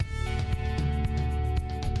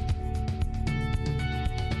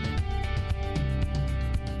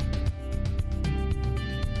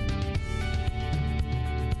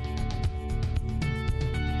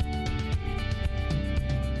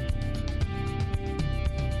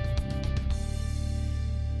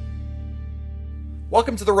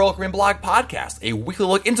Welcome to the Royal Caribbean Blog Podcast, a weekly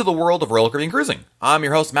look into the world of Royal Caribbean cruising. I'm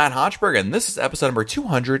your host, Matt Hochberg, and this is episode number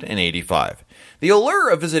 285. The allure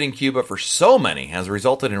of visiting Cuba for so many has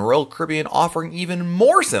resulted in Royal Caribbean offering even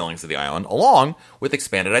more sailings to the island, along with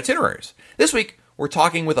expanded itineraries. This week, we're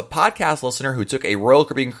talking with a podcast listener who took a Royal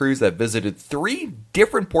Caribbean cruise that visited 3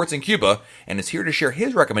 different ports in Cuba and is here to share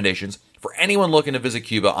his recommendations for anyone looking to visit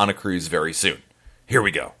Cuba on a cruise very soon. Here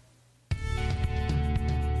we go.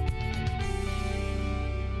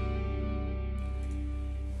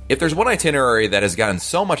 If there's one itinerary that has gotten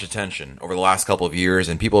so much attention over the last couple of years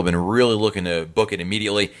and people have been really looking to book it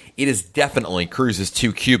immediately, it is definitely cruises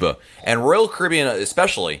to Cuba. And Royal Caribbean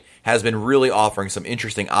especially has been really offering some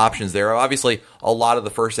interesting options there. Obviously, a lot of the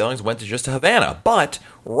first sailings went to just to Havana, but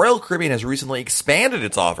Royal Caribbean has recently expanded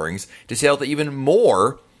its offerings to sail to even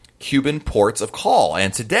more Cuban ports of call.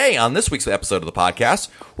 And today, on this week's episode of the podcast,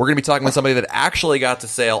 we're going to be talking with somebody that actually got to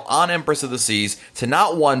sail on Empress of the Seas to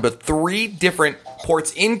not one, but 3 different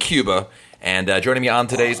ports in Cuba. And joining me on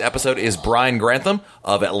today's episode is Brian Grantham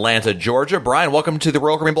of Atlanta, Georgia. Brian, welcome to the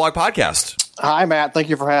Royal Caribbean Blog Podcast. Hi, Matt. Thank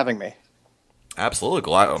you for having me. Absolutely.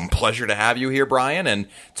 Pleasure to have you here, Brian, and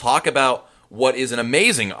talk about what is an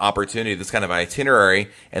amazing opportunity, this kind of itinerary,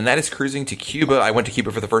 and that is cruising to Cuba. I went to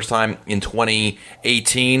Cuba for the first time in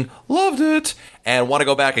 2018. Loved it. And want to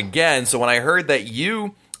go back again. So when I heard that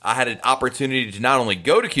you had an opportunity to not only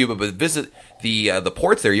go to Cuba, but visit the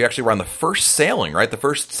ports there, you actually were on the first sailing, right? The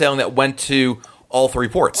first sailing that went to all 3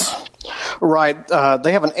 ports. Right.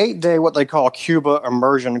 They have an 8-day, what they call Cuba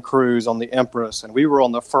immersion cruise on the Empress, and we were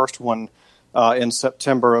on the first one in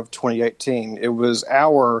September of 2018. It was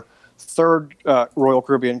our 3rd Royal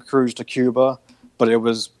Caribbean cruise to Cuba, but it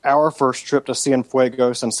was our first trip to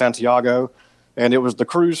Cienfuegos and Santiago, and it was the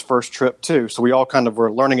crew's first trip too. So we all kind of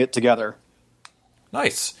were learning it together.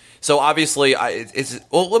 Nice. So obviously,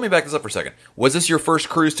 let me back this up for a second. Was this your first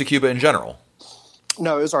cruise to Cuba in general?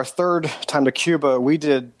 No, it was our 3rd time to Cuba. We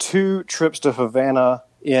did 2 trips to Havana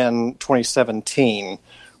in 2017,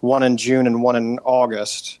 one in June and one in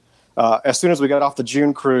August. As soon as we got off the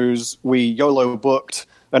June cruise, we YOLO booked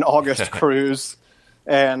an August cruise.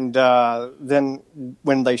 And then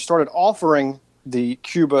when they started offering the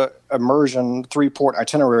Cuba immersion 3-port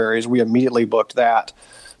itineraries, we immediately booked that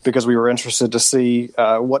because we were interested to see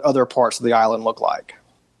what other parts of the island look like.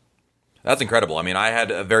 That's incredible. I mean, I had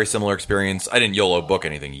a very similar experience. I didn't YOLO book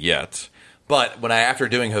anything yet, but after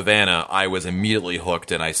doing Havana, I was immediately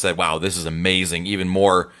hooked, and I said, wow, this is amazing, even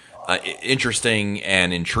more interesting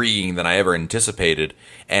and intriguing than I ever anticipated.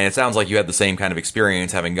 And it sounds like you had the same kind of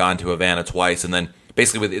experience, having gone to Havana twice, and then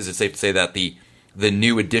basically, is it safe to say that the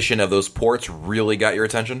new edition of those ports really got your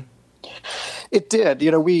attention? It did.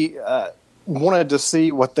 You know, we wanted to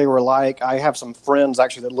see what they were like. I have some friends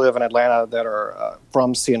actually that live in Atlanta that are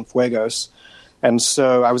from Cienfuegos, and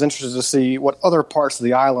so I was interested to see what other parts of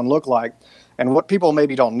the island look like. And what people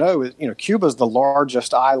maybe don't know is, you know, Cuba is the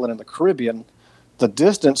largest island in the Caribbean. The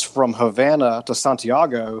distance from Havana to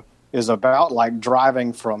Santiago is about like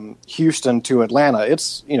driving from Houston to Atlanta.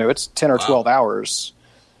 It's 10 or 12 hours.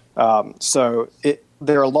 So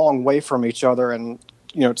they're a long way from each other, and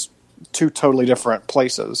it's 2 totally different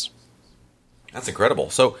places. That's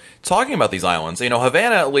incredible. So talking about these islands,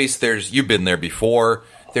 Havana, at least you've been there before.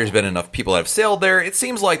 There's been enough people that have sailed there. It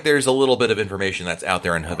seems like there's a little bit of information that's out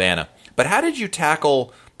there in Havana. But how did you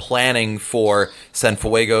tackle planning for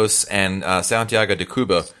Cienfuegos and Santiago de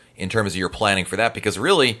Cuba in terms of your planning for that? Because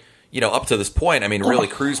really, up to this point, I mean, really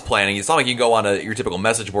cruise planning, it's not like you can go on your typical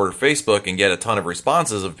message board or Facebook and get a ton of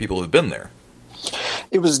responses of people who've been there.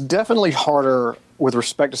 It was definitely harder with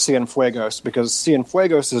respect to Cienfuegos because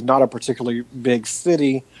Cienfuegos is not a particularly big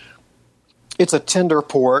city. It's a tender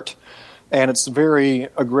port, and it's a very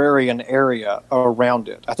agrarian area around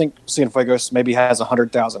it. I think Cienfuegos maybe has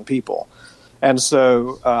 100,000 people. And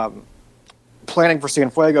so planning for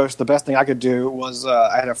Cienfuegos, the best thing I could do was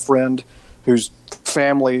I had a friend whose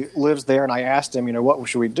family lives there, and I asked him, what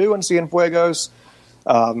should we do in Cienfuegos?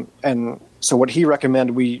 And so what he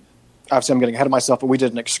recommended, obviously I'm getting ahead of myself, but we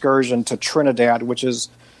did an excursion to Trinidad, which is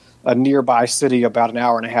a nearby city about an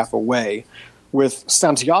hour and a half away. With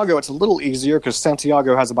Santiago, it's a little easier because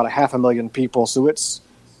Santiago has about 500,000 people, so it's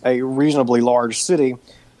a reasonably large city.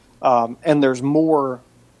 And there's more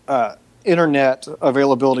internet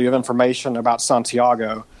availability of information about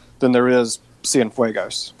Santiago than there is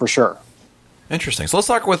Cienfuegos, for sure. Interesting. So let's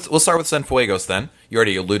start with Cienfuegos then. You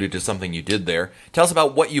already alluded to something you did there. Tell us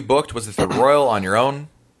about what you booked. Was it through Royal on your own?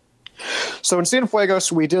 So in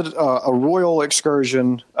Cienfuegos, we did a Royal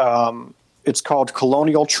excursion. It's called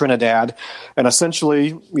Colonial Trinidad. And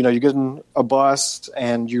essentially, you get in a bus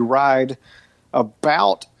and you ride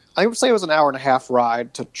about I would say it was an hour and a half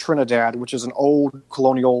ride to Trinidad, which is an old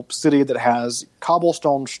colonial city that has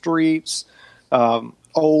cobblestone streets,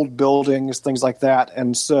 old buildings, things like that.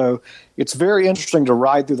 And so it's very interesting to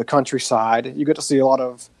ride through the countryside. You get to see a lot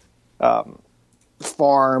of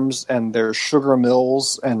farms, and there's sugar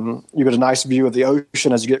mills, and you get a nice view of the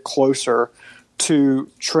ocean as you get closer to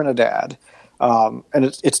Trinidad. And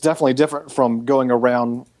it's definitely different from going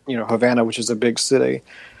around, Havana, which is a big city.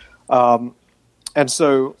 And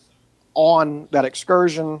so on that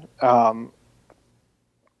excursion,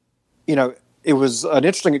 it was an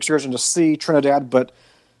interesting excursion to see Trinidad, but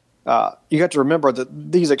you have to remember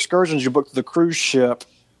that these excursions you book to the cruise ship,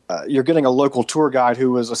 you're getting a local tour guide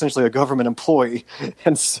who is essentially a government employee.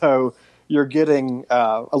 And so you're getting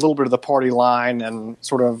a little bit of the party line and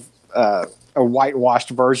sort of a whitewashed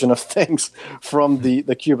version of things from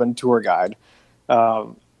the Cuban tour guide.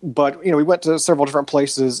 But we went to several different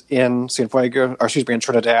places in in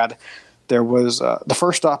Trinidad. There was the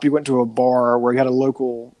first stop. You went to a bar where you had a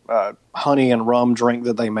local honey and rum drink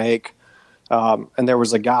that they make, and there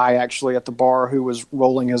was a guy actually at the bar who was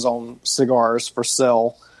rolling his own cigars for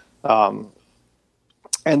sale. And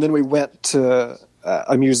then we went to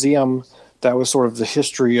a museum that was sort of the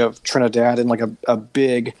history of Trinidad in like a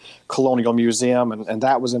big colonial museum, and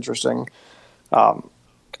that was interesting.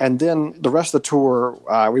 And then the rest of the tour,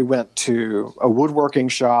 we went to a woodworking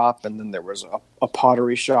shop, and then there was a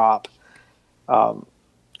pottery shop.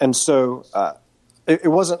 And so it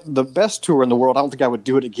wasn't the best tour in the world. I don't think I would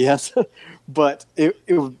do it again, but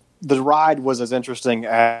the ride was as interesting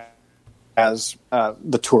as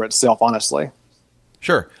the tour itself, honestly.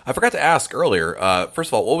 Sure. I forgot to ask earlier, first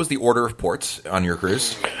of all, what was the order of ports on your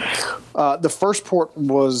cruise? The first port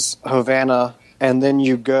was Havana, and then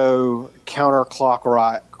you go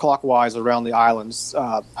counterclockwise around the islands.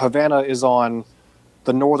 Havana is on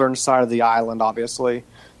the northern side of the island, obviously.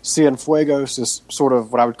 Cienfuegos is sort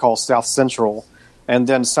of what I would call south central, and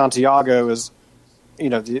then Santiago is, the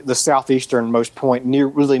southeasternmost point,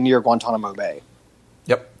 really near Guantanamo Bay.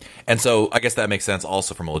 Yep. And so I guess that makes sense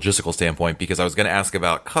also from a logistical standpoint, because I was going to ask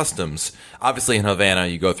about customs. Obviously in Havana,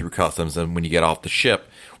 you go through customs, and when you get off the ship,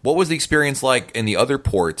 what was the experience like in the other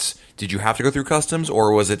ports? Did you have to go through customs,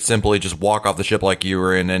 or was it simply just walk off the ship like you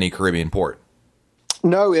were in any Caribbean port?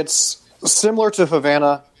 No, it's similar to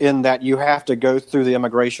Havana in that you have to go through the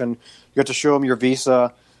immigration. You have to show them your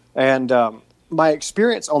visa. And my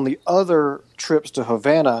experience on the other trips to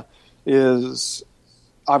Havana is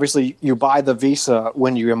obviously you buy the visa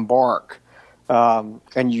when you embark,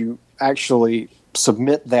 and you actually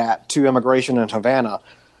submit that to immigration in Havana,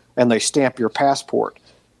 and they stamp your passport.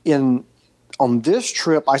 On this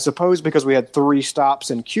trip, I suppose because we had 3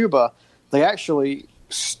 stops in Cuba, they actually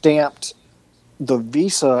stamped the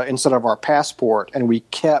visa instead of our passport, and we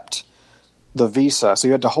kept the visa. So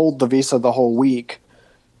you had to hold the visa the whole week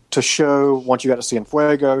to show once you got to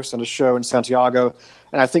Cienfuegos and to show in Santiago.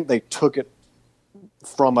 And I think they took it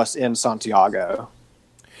from us in Santiago.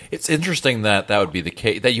 It's interesting that would be the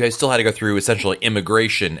case, that you still had to go through essentially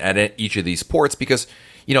immigration at each of these ports, because,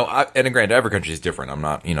 and granted, every country is different. I'm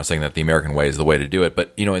not, saying that the American way is the way to do it,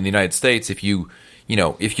 but, in the United States, if your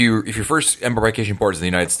first embarkation port is in the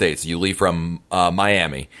United States, you leave from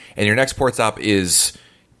Miami, and your next port stop is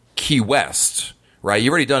Key West, right?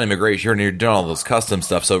 You've already done immigration, you've done all those custom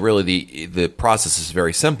stuff, so really the process is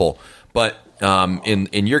very simple. But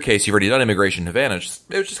in your case, you've already done immigration in Havana. It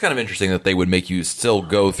was just kind of interesting that they would make you still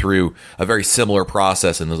go through a very similar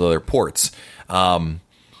process in those other ports. Now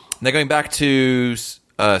going back to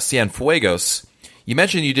Cienfuegos, you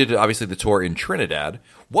mentioned you did obviously the tour in Trinidad.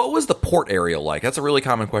 What was the port area like? That's a really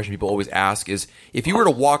common question people always ask, is if you were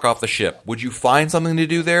to walk off the ship, would you find something to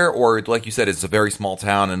do there? Or like you said, it's a very small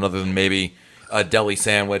town, and other than maybe a deli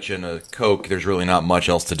sandwich and a Coke, there's really not much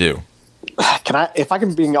else to do. If I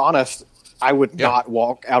can be honest, I would not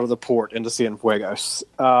walk out of the port into Cienfuegos.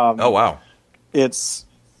 Oh, wow. It's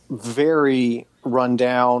very run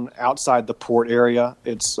down outside the port area.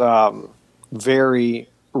 It's very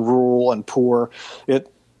rural and poor. It's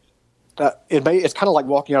kind of like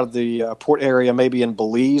walking out of the port area maybe in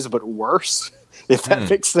Belize, but worse, if that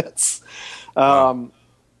makes sense. Wow.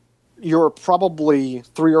 You're probably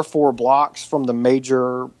 3 or 4 blocks from the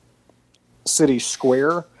major city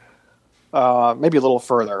square, maybe a little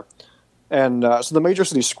further. And so the major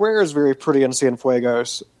city square is very pretty in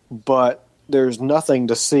Cienfuegos, but there's nothing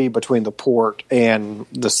to see between the port and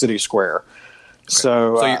the city square. Okay.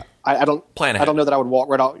 So I don't know that I would walk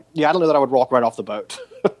right off. Yeah, I don't know that I would walk right off the boat.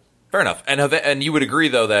 Fair enough. And you would agree,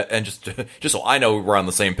 though, that, and just so I know we're on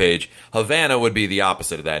the same page, Havana would be the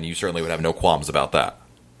opposite of that, and you certainly would have no qualms about that.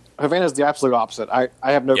 Havana is the absolute opposite. I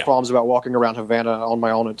have no Yeah. problems about walking around Havana on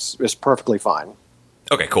my own. It's perfectly fine.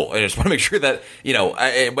 Okay, cool. I just want to make sure that,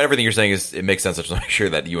 everything you're saying it makes sense. I just want to make sure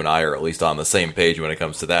that you and I are at least on the same page when it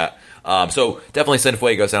comes to that. So definitely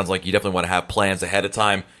Cienfuegos sounds like you definitely want to have plans ahead of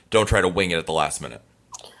time. Don't try to wing it at the last minute.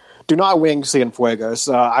 Do not wing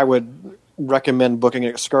Cienfuegos. I would recommend booking an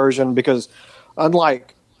excursion because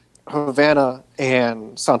unlike Havana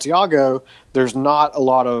and Santiago, there's not a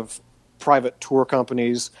lot of private tour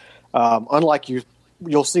companies. Unlike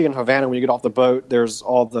you'll see in Havana when you get off the boat, there's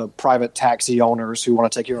all the private taxi owners who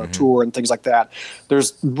want to take you on a tour and things like that.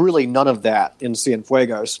 There's really none of that in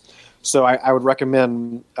Cienfuegos. So I would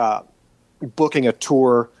recommend booking a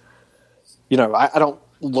tour. I don't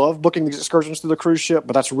love booking these excursions through the cruise ship,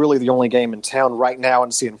 but that's really the only game in town right now in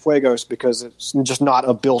Cienfuegos because it's just not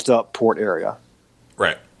a built-up port area.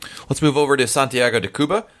 Right. Let's move over to Santiago de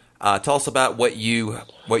Cuba. Tell us about what you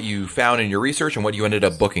found in your research and what you ended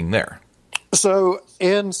up booking there. So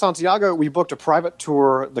in Santiago, we booked a private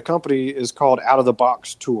tour. The company is called Out of the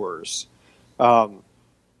Box Tours.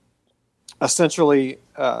 Essentially,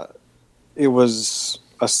 it was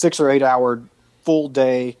a 6 or 8 hour full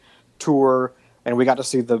day tour, and we got to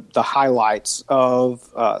see the highlights of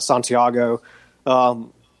Santiago.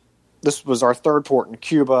 This was our third port in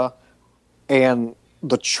Cuba, and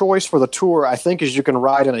the choice for the tour, I think, is you can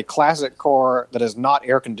ride in a classic car that is not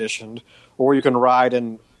air conditioned, or you can ride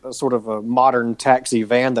in a sort of a modern taxi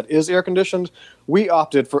van that is air conditioned. We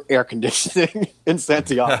opted for air conditioning in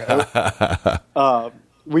Santiago.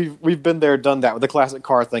 We've been there, done that with the classic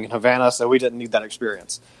car thing in Havana, so we didn't need that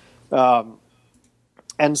experience. And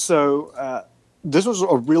so this was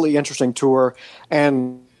a really interesting tour.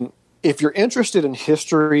 And if you're interested in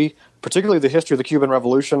history, particularly the history of the Cuban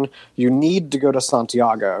Revolution, you need to go to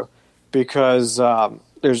Santiago because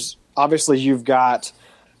there's obviously you've got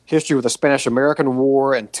history with the Spanish-American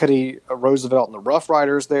War and Teddy Roosevelt and the Rough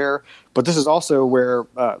Riders there. But this is also where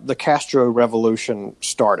the Castro Revolution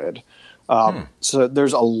started. So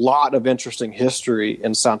there's a lot of interesting history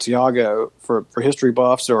in Santiago for history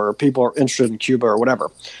buffs or people who are interested in Cuba or whatever.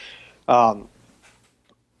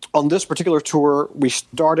 On this particular tour, we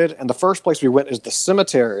started, and the first place we went is the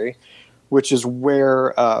cemetery, which is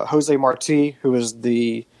where Jose Marti, who is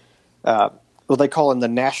the what they call him the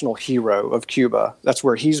national hero of Cuba. That's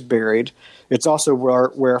where he's buried. It's also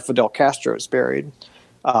where Fidel Castro is buried.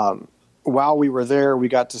 While we were there, we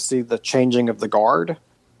got to see the changing of the guard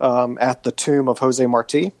at the tomb of Jose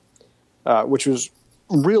Marti, which was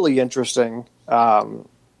really interesting.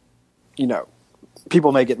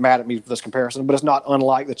 People may get mad at me for this comparison, but it's not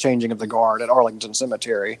unlike the changing of the guard at Arlington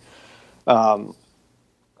Cemetery. And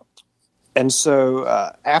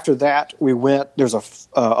so after that, we went. There's a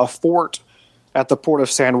fort at the port of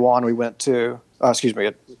San Juan. We went to,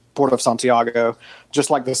 at Port of Santiago, just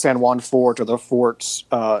like the San Juan Fort or the forts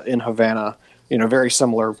in Havana. Very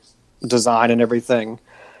similar design and everything.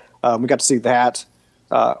 We got to see that.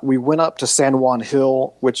 We went up to San Juan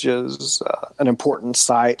Hill, which is an important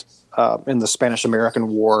site in the Spanish-American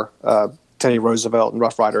War, Teddy Roosevelt and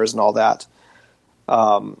Rough Riders and all that.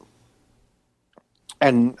 And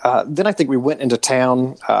then I think we went into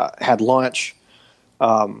town, had lunch,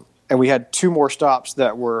 and we had two more stops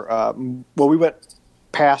that were, we went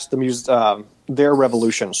past the their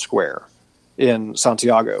Revolution Square in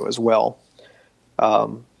Santiago as well.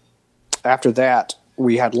 After that,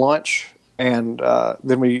 we had lunch, and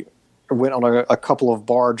then we went on a couple of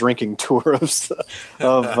bar drinking tours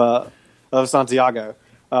of Santiago.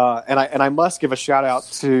 And I must give a shout out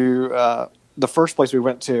to the first place we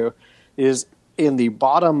went to is in the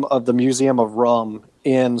bottom of the Museum of Rum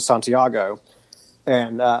in Santiago.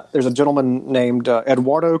 And there's a gentleman named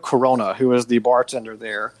Eduardo Corona, who is the bartender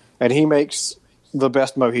there, and he makes the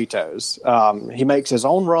best mojitos. He makes his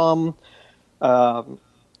own rum.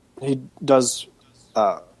 He does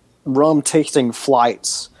rum tasting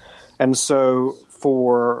flights. And so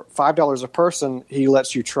for $5 a person, he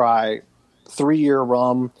lets you try 3-year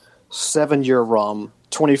rum, 7-year rum,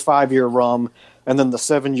 25-year rum, and then the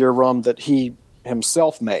 7-year rum that he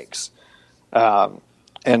himself makes. And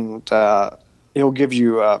he'll give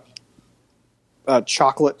you a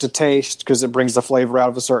chocolate to taste because it brings the flavor out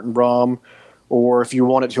of a certain rum. Or if you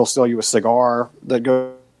want it, he'll sell you a cigar that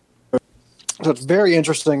goes. So it's very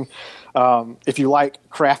interesting. If you like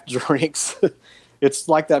craft drinks, it's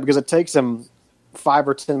like that because it takes him 5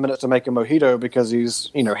 or 10 minutes to make a mojito because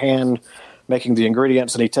he's, hand making the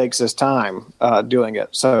ingredients and he takes his time doing it.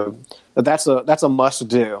 So that's a must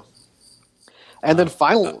do. And then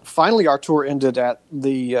finally our tour ended at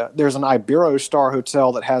there's an Ibero Star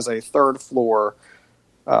Hotel that has a 3rd floor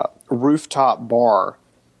rooftop bar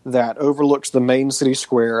that overlooks the main city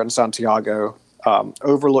square in Santiago,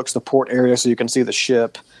 overlooks the port area so you can see the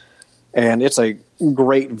ship, and it's a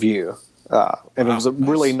great view. And it was a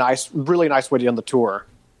really nice way to end the tour.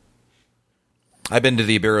 I've been to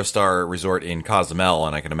the Iberostar Resort in Cozumel,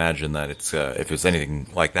 and I can imagine that it's if it's anything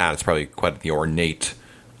like that, it's probably quite the ornate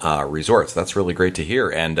resort. So that's really great to hear.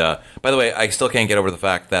 And by the way, I still can't get over the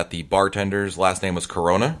fact that the bartender's last name was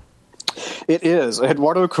Corona. It is.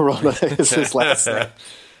 Eduardo Corona is his last name.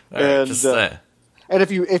 And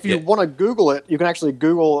if you want to Google it, you can actually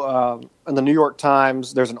Google in the New York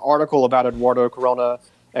Times. There's an article about Eduardo Corona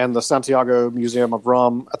and the Santiago Museum of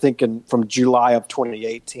Rum. I think from July of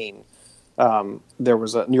 2018, there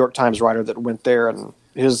was a New York Times writer that went there, and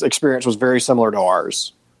his experience was very similar to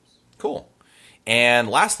ours. Cool. And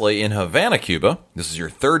lastly, in Havana, Cuba, this is your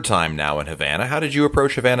third time now in Havana. How did you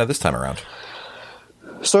approach Havana this time around?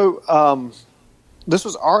 So this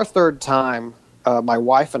was our third time. My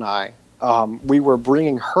wife and I, we were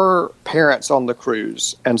bringing her parents on the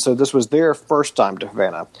cruise, and so this was their first time to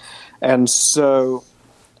Havana. And so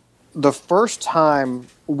the first time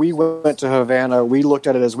we went to Havana, we looked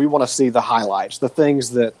at it as we want to see the highlights, the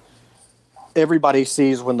things that everybody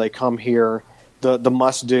sees when they come here, the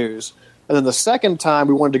must-dos. And then the second time,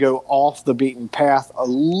 we wanted to go off the beaten path a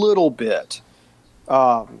little bit.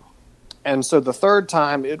 And so the third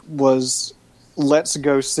time, it was let's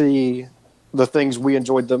go see the things we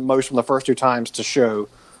enjoyed the most from the first two times to show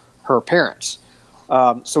her parents.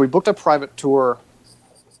 So we booked a private tour.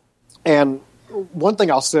 And one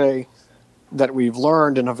thing I'll say that we've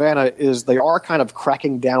learned in Havana is they are kind of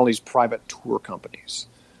cracking down on these private tour companies.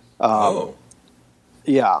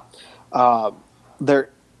 Yeah.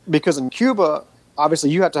 Because in Cuba, obviously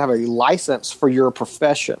you have to have a license for your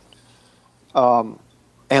profession. And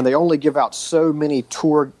they only give out so many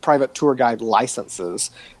private tour guide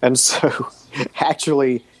licenses. And so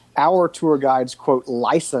actually our tour guide's, quote,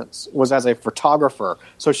 license was as a photographer.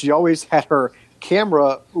 So she always had her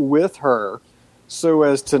camera with her so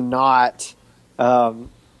as to not run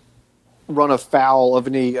afoul of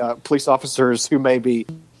any police officers who may be.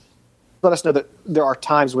 Let us know that there are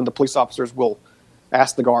times when the police officers will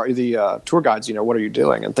ask the tour guides, what are you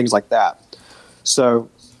doing, and things like that. So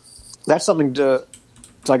that's something to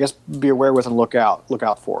I guess be aware with and look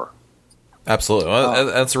out for. Absolutely, well,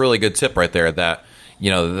 that's a really good tip right there. That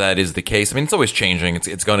that is the case. I mean, it's always changing.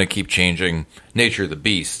 It's going to keep changing. Nature of the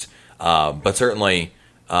beast. But certainly,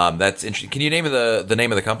 that's interesting. Can you name the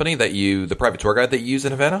name of the company the private tour guide that you use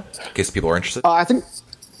in Havana, in case people are interested? I think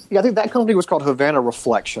that company was called Havana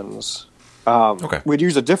Reflections. Okay. We'd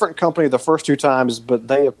used a different company the first two times, but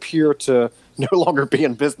they appear to no longer be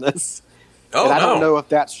in business. Oh, and I don't know if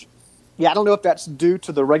that's due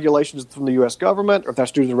to the regulations from the U.S. government, or if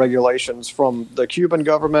that's due to the regulations from the Cuban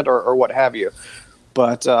government, or what have you.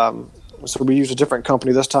 But so we used a different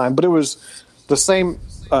company this time, but it was the same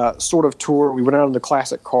sort of tour. We went out in the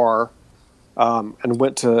classic car and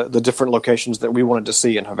went to the different locations that we wanted to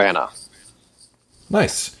see in Havana.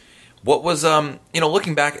 Nice. What was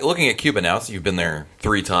looking at Cuba now? So you've been there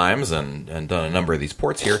 3 times and done a number of these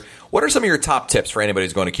ports here. What are some of your top tips for anybody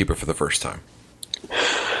who's going to Cuba for the first time?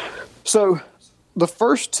 So the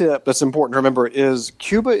first tip that's important to remember is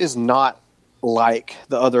Cuba is not like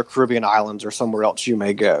the other Caribbean islands or somewhere else you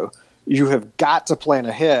may go. You have got to plan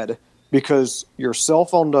ahead because your cell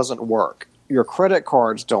phone doesn't work. Your credit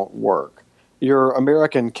cards don't work. Your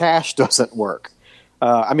American cash doesn't work.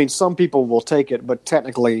 Some people will take it, but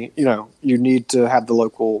technically, you need to have the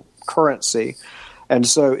local currency. And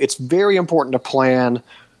so it's very important to plan.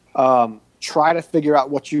 Try to figure out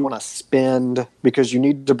what you want to spend because you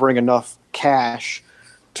need to bring enough cash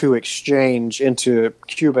to exchange into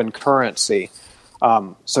Cuban currency.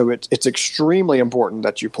 So it's extremely important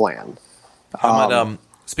that you plan.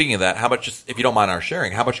 Speaking of that, how much, if you don't mind our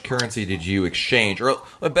sharing, how much currency did you exchange? Or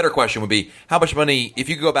a better question would be, how much money, if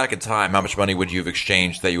you could go back in time, how much money would you have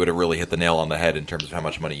exchanged that you would have really hit the nail on the head in terms of how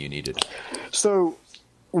much money you needed? So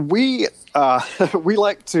we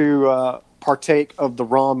like to partake of the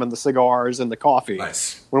rum and the cigars and the coffee.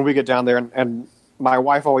 Nice. When we get down there. And my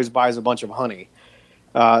wife always buys a bunch of honey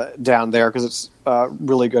down there because it's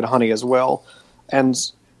really good honey as well. And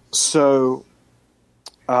so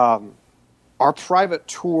our private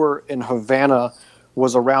tour in Havana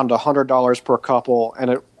was around $100 per couple,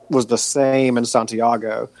 and it was the same in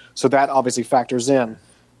Santiago. So that obviously factors in.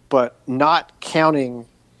 But not counting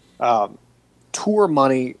tour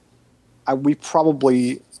money, we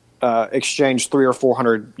probably exchanged $300 or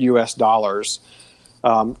 $400 US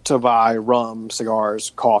to buy rum,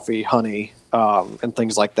 cigars, coffee, honey, and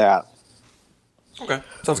things like that. Okay,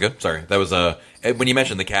 sounds good. Sorry, that was And when you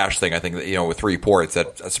mentioned the cash thing, I think that, with 3 ports,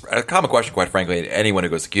 that's a common question, quite frankly, anyone who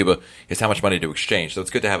goes to Cuba is how much money to exchange. So it's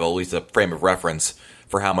good to have at least a frame of reference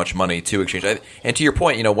for how much money to exchange. And to your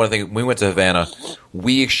point, one of the things, when we went to Havana,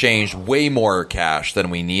 we exchanged way more cash than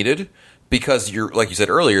we needed because like you said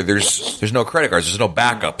earlier, there's no credit cards, there's no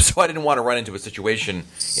backup. So I didn't want to run into a situation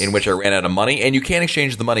in which I ran out of money. And you can't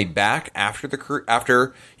exchange the money back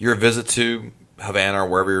after your visit to Havana or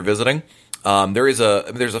wherever you're visiting. There's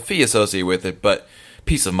a fee associated with it, but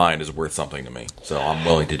peace of mind is worth something to me. So I'm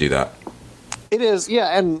willing to do that. It is,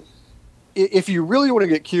 yeah, and if you really want to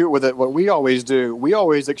get cute with it, what we always do, we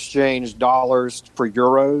always exchange dollars for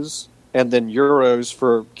euros and then euros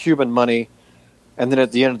for Cuban money. And then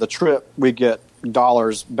at the end of the trip, we get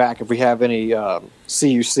dollars back if we have any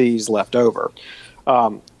CUCs left over.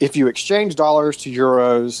 If you exchange dollars to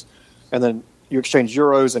euros and then you exchange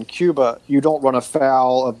euros in Cuba, you don't run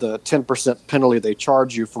afoul of the 10% penalty they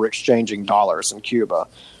charge you for exchanging dollars in Cuba.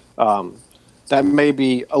 That may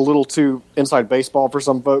be a little too inside baseball for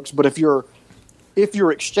some folks, but if you're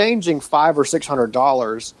exchanging $500 or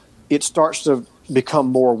 $600, it starts to become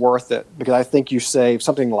more worth it because I think you save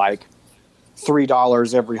something like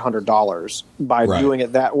 $3 every $100 by doing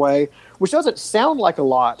it that way, which doesn't sound like a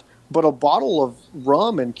lot, but a bottle of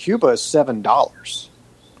rum in Cuba is $7.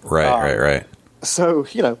 Right. So,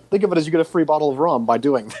 think of it as you get a free bottle of rum by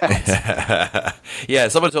doing that. Yeah,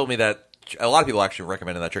 someone told me that a lot of people actually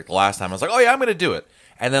recommended that trick the last time. I was like, oh, yeah, I'm going to do it.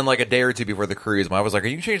 And then like a day or two before the cruise, my wife was like, are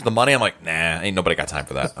you going to change the money? I'm like, nah, ain't nobody got time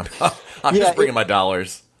for that. I'm just bringing my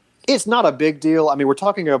dollars. It's not a big deal. I mean, we're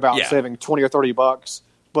talking about saving $20 or $30,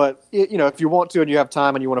 but, if you want to and you have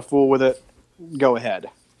time and you want to fool with it, go ahead.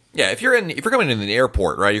 Yeah, if you're coming into the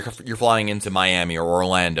airport, right? You're flying into Miami or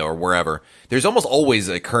Orlando or wherever. There's almost always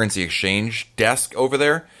a currency exchange desk over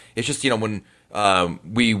there. It's just when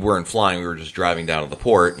we weren't flying, we were just driving down to the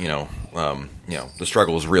port. The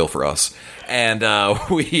struggle was real for us, and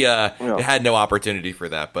we had no opportunity for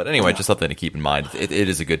that. But anyway, just something to keep in mind. It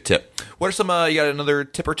is a good tip. What are some? You got another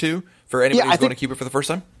tip or two for anybody who's going to Cuba for the first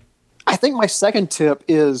time? I think my second tip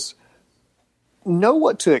is know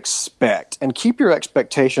what to expect and keep your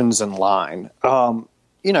expectations in line.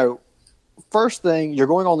 First thing, you're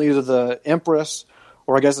going on either the Empress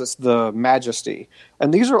or I guess it's the Majesty.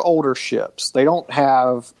 And these are older ships. They don't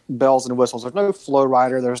have bells and whistles. There's no flow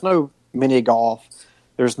rider. There's no mini golf.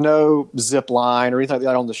 There's no zip line or anything like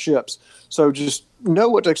that on the ships. So just know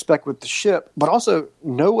what to expect with the ship, but also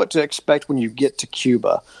know what to expect when you get to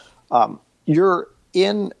Cuba. You're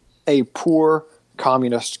in a poor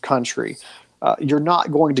communist country. You're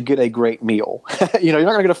not going to get a great meal. You're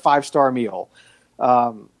not going to get a 5-star meal.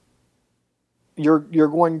 You're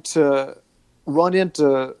going to run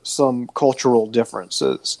into some cultural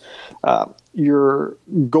differences. You're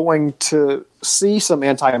going to see some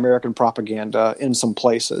anti-American propaganda in some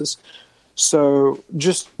places. So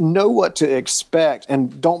just know what to expect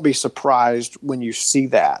and don't be surprised when you see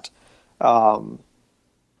that. And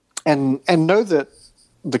know that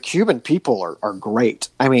the Cuban people are great.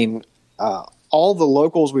 I mean, all the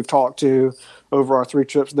locals we've talked to over our 3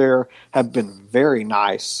 trips there have been very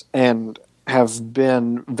nice and have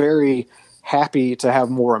been very happy to have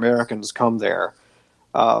more Americans come there.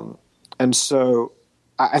 And so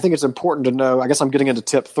I think it's important to know, I guess I'm getting into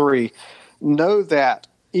tip 3, know that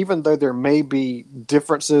even though there may be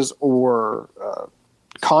differences or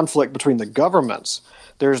conflict between the governments,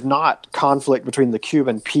 there's not conflict between the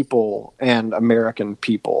Cuban people and American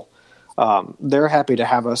people. They're happy to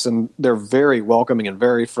have us, and they're very welcoming and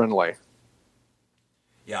very friendly.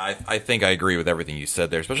 Yeah, I think I agree with everything you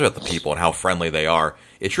said there, especially about the people and how friendly they are.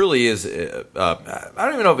 It truly is. I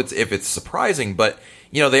don't even know if it's surprising, but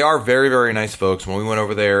they are very, very nice folks. When we went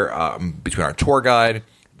over there, between our tour guide,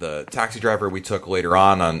 the taxi driver we took later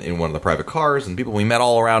on in one of the private cars, and people we met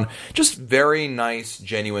all around, just very nice,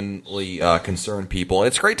 genuinely concerned people. And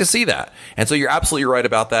it's great to see that. And so you're absolutely right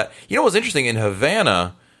about that. What's interesting in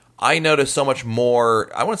Havana, I noticed so much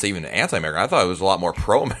more, I wouldn't say even anti-American, I thought it was a lot more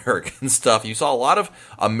pro-American stuff. You saw a lot of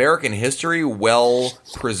American history well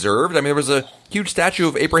preserved. I mean, there was a huge statue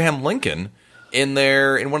of Abraham Lincoln in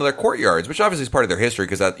one of their courtyards, which obviously is part of their history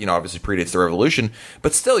because that, obviously predates the revolution.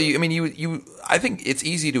 But still, I think it's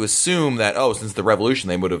easy to assume that, since the revolution,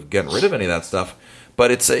 they would have gotten rid of any of that stuff.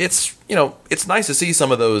 But it's nice to see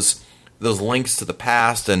some of those links to the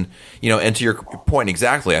past and to your point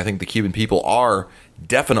exactly. I think the Cuban people are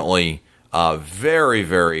definitely very,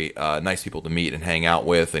 very nice people to meet and hang out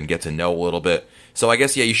with and get to know a little bit. So I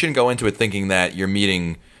guess, you shouldn't go into it thinking that you're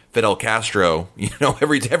meeting Fidel Castro.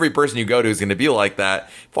 Every person you go to is going to be like that.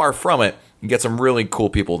 Far from it. You get some really cool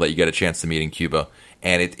people that you get a chance to meet in Cuba.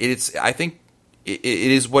 And it's I think it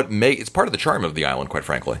is it's part of the charm of the island, quite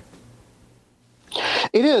frankly.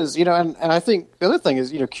 It is, and I think the other thing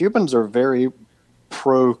is, Cubans are very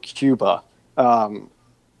pro-Cuba.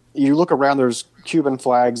 You look around, there's Cuban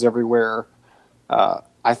flags everywhere.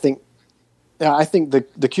 I think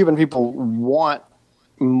the Cuban people want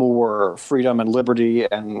more freedom and liberty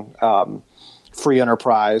and free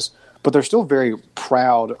enterprise, but they're still very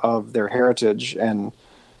proud of their heritage, and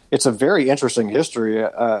it's a very interesting history.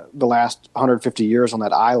 The last 150 years on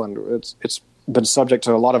that island, it's been subject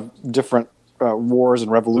to a lot of different wars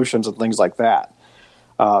and revolutions and things like that.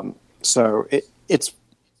 So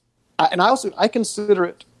I consider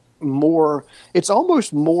it more. It's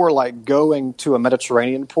almost more like going to a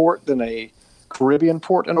Mediterranean port than a Caribbean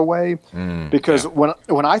port in a way, because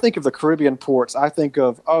when I think of the Caribbean ports, I think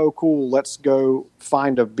of, oh, cool, let's go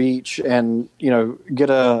find a beach and get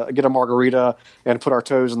a margarita and put our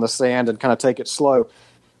toes in the sand and kind of take it slow.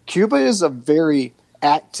 Cuba is a very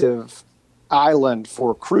active island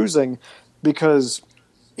for cruising, because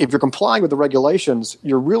if you're complying with the regulations,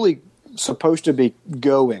 you're really supposed to be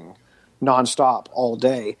going nonstop all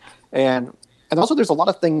day, and also there's a lot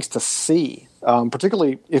of things to see.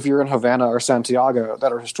 Particularly if you're in Havana or Santiago,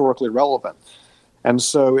 that are historically relevant. And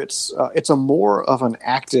so it's a more of an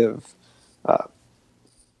active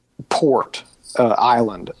port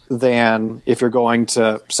island than if you're going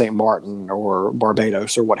to St. Martin or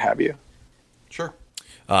Barbados or what have you. Sure.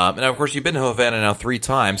 And of course, you've been to Havana now 3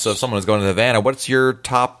 times. So if someone is going to Havana, what are your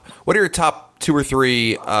top 2 or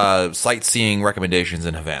 3 sightseeing recommendations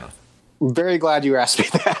in Havana? I'm very glad you asked me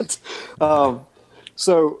that.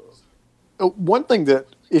 So one thing that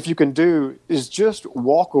if you can do is just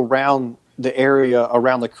walk around the area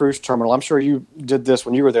around the cruise terminal. I'm sure you did this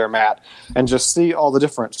when you were there, Matt, and just see all the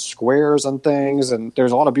different squares and things. And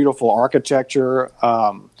there's a lot of beautiful architecture.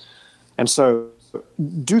 And so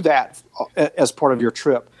do that as part of your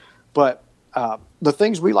trip. But the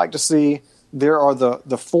things we like to see, there are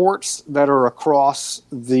the forts that are across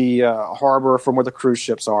the harbor from where the cruise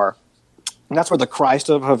ships are. And that's where the Christ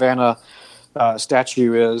of Havana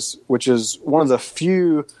statue is, which is one of the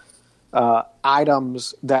few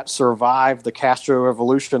items that survived the Castro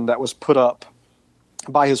Revolution that was put up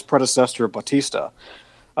by his predecessor, Batista.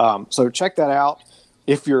 So check that out.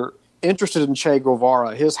 If you're interested in Che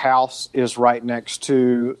Guevara, his house is right next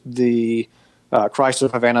to the Christ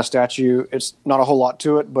of Havana statue. It's not a whole lot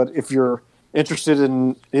to it, but if you're interested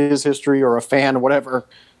in his history or a fan, whatever,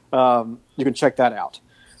 you can check that out.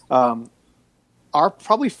 Our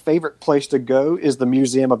probably favorite place to go is the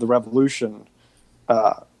Museum of the Revolution,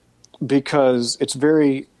 because it's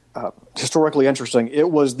very historically interesting.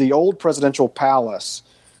 It was the old presidential palace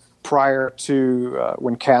prior to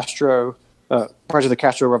when Castro, prior to the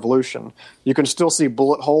Castro Revolution. You can still see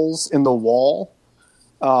bullet holes in the wall,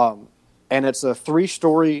 and it's a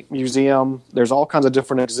 3-story museum. There's all kinds of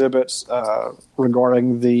different exhibits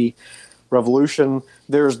regarding the revolution.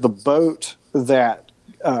 There's the boat that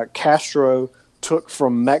Castro took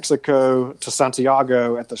from Mexico to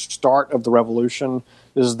Santiago at the start of the revolution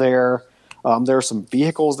is there. There are some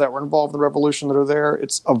vehicles that were involved in the revolution that are there.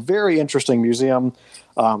 It's a very interesting museum.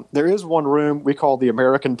 There is one room we call the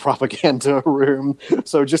American Propaganda Room,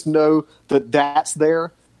 so just know that that's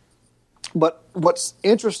there. But what's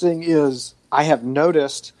interesting is I have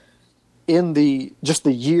noticed in the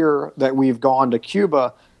year that we've gone to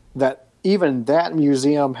Cuba that even that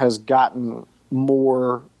museum has gotten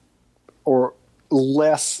more or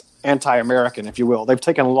less anti-American, if you will. They've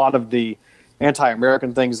taken a lot of the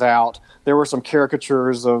anti-American things out. There were some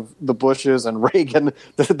caricatures of the Bushes and Reagan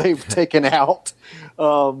that they've taken out.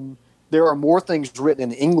 There are more things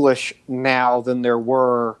written in English now than there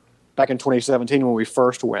were back in 2017 when we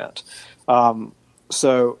first went.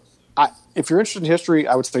 So if you're interested in history,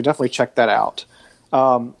 I would say definitely check that out.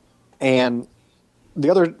 And the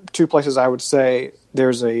other 2 places I would say,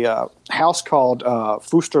 there's a house called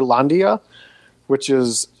Fusterlandia, which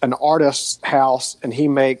is an artist's house, and he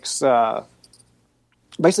makes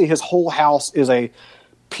basically his whole house is a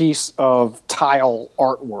piece of tile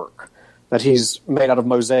artwork that he's made out of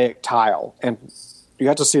mosaic tile, and you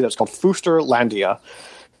have to see that. It's called Fusterlandia.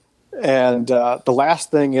 And the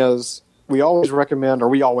last thing is we always recommend, or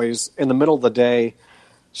we always in the middle of the day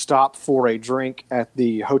stop for a drink at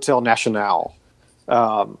the Hotel Nacional.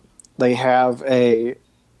 They have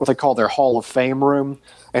what they call their Hall of Fame room,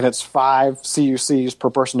 and it's 5 CUCs per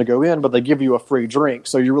person to go in, but they give you a free drink,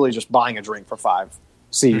 so you're really just buying a drink for 5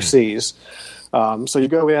 CUCs. So you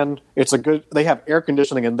go in, they have air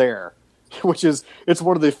conditioning in there, it's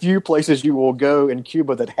one of the few places you will go in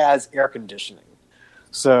Cuba that has air conditioning.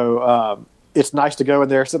 So it's nice to go in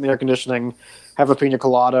there, sit in the air conditioning, have a pina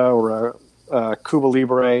colada or Cuba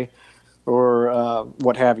Libre or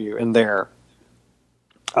what have you in there.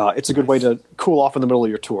 It's a good way to cool off in the middle of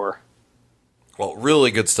your tour. Well,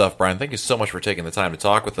 really good stuff, Brian. Thank you so much for taking the time to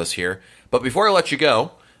talk with us here. But before I let you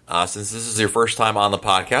go, since this is your first time on the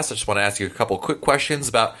podcast, I just want to ask you a couple quick questions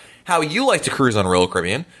about how you like to cruise on Royal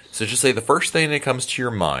Caribbean. So just say the first thing that comes to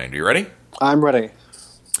your mind. Are you ready? I'm ready.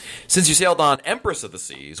 Since you sailed on Empress of the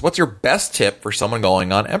Seas, what's your best tip for someone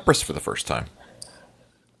going on Empress for the first time?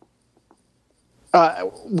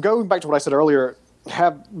 Going back to what I said earlier,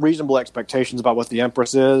 have reasonable expectations about what the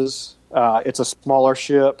Empress is. It's a smaller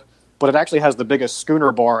ship, but it actually has the biggest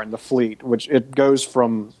schooner bar in the fleet, which it goes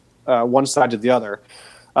from one side to the other.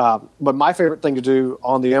 But my favorite thing to do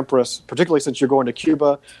on the Empress, particularly since you're going to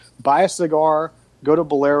Cuba, buy a cigar, go to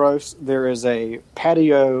Boleros. There is a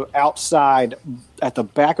patio outside at the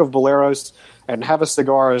back of Boleros, and have a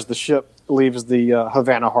cigar as the ship leaves the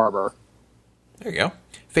Havana harbor. There you go.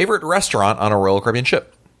 Favorite restaurant on a Royal Caribbean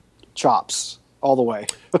ship? Chops, all the way.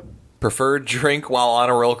 Preferred drink while on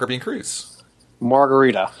a Royal Caribbean cruise?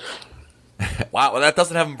 Margarita. Wow, well, that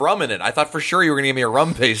doesn't have rum in it. I thought for sure you were going to give me a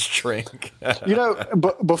rum-based drink.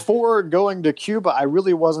 Before going to Cuba, I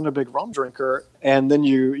really wasn't a big rum drinker. And then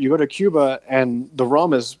you go to Cuba, and the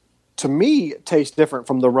rum is, to me, tastes different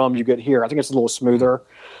from the rum you get here. I think it's a little smoother.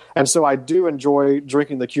 And so I do enjoy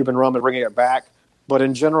drinking the Cuban rum and bringing it back. But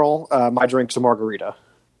in general, my drink's a margarita.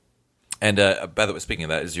 And by the way, speaking of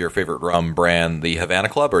that, is your favorite rum brand the Havana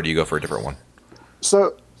Club, or do you go for a different one?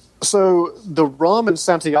 So the rum in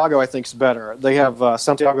Santiago, I think, is better. They have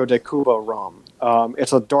Santiago de Cuba rum.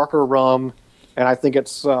 It's a darker rum, and I think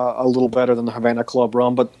it's a little better than the Havana Club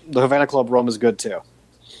rum, but the Havana Club rum is good, too.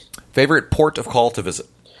 Favorite port of call to visit?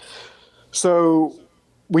 So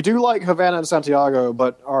we do like Havana and Santiago,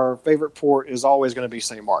 but our favorite port is always going to be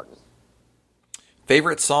St. Martin.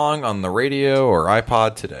 Favorite song on the radio or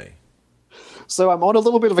iPod today? So I'm on a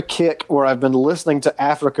little bit of a kick where I've been listening to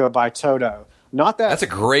Africa by Toto. That's a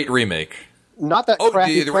great remake. Not that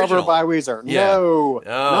crappy the cover original. by Weezer. Yeah. No.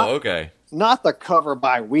 Okay. Not the cover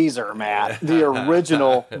by Weezer, Matt. The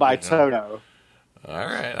original by Toto. All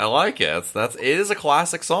right, I like it. It is a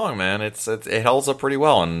classic song, man. It holds up pretty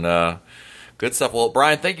well, and good stuff. Well,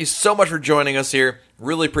 Brian, thank you so much for joining us here.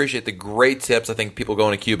 Really appreciate the great tips. I think people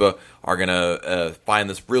going to Cuba are going to find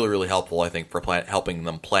this really, really helpful, I think, for helping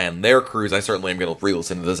them plan their cruise. I certainly am going to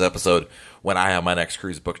re-listen to this episode when I have my next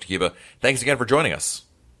cruise booked to Cuba. Thanks again for joining us.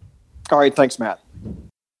 All right, thanks, Matt.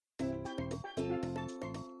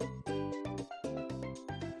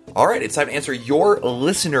 All right, it's time to answer your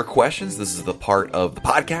listener questions. This is the part of the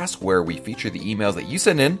podcast where we feature the emails that you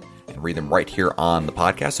send in and read them right here on the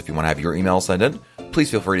podcast. So if you want to have your emails sent in, please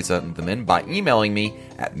feel free to send them in by emailing me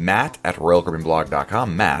at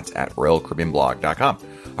matt@royalcaribbeanblog.com, matt@royalcaribbeanblog.com.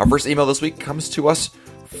 Our first email this week comes to us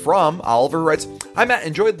from Oliver, who writes, "Hi, Matt.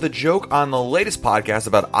 Enjoyed the joke on the latest podcast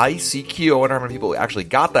about ICQ. I wonder how many people actually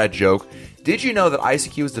got that joke. Did you know that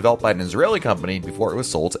ICQ was developed by an Israeli company before it was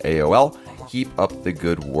sold to AOL? Keep up the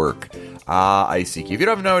good work." ICQ. If you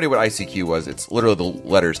don't have no idea what ICQ was, it's literally the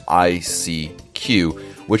letters ICQ,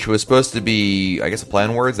 which was supposed to be, I guess, a play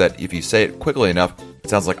on words that if you say it quickly enough, it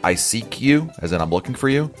sounds like I seek you, as in I'm looking for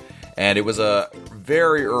you. And it was a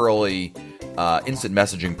very early instant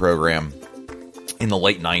messaging program in the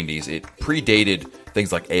late 90s. It predated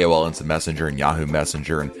things like AOL Instant Messenger and Yahoo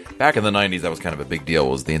Messenger, and back in the 90s, that was kind of a big deal,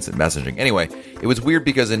 was the instant messaging. Anyway, it was weird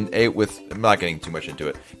because I'm not getting too much into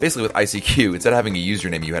it. Basically, with ICQ, instead of having a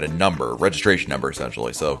username, you had a number, registration number,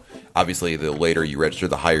 essentially. So, obviously, the later you register,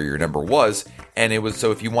 the higher your number was. And it was,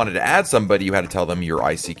 so if you wanted to add somebody, you had to tell them your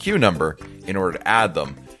ICQ number in order to add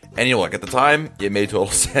them. And at the time, it made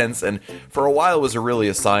total sense. And for a while, it was really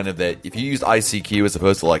a sign of that if you used ICQ as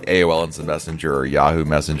opposed to like AOL Instant Messenger or Yahoo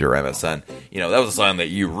Messenger or MSN, that was a sign that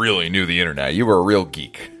you really knew the internet. You were a real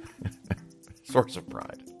geek. Source of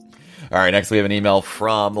pride. All right, next we have an email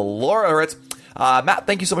from Laura. It's, Matt,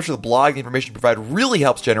 thank you so much for the blog. The information you provide really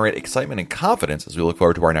helps generate excitement and confidence as we look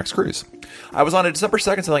forward to our next cruise. I was on a December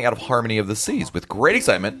 2nd sailing out of Harmony of the Seas. With great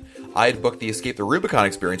excitement, I had booked the Escape the Rubicon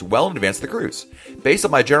experience well in advance of the cruise. Based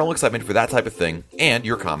on my general excitement for that type of thing, and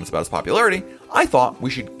your comments about its popularity, I thought we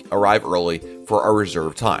should arrive early for our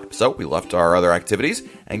reserved time. So we left our other activities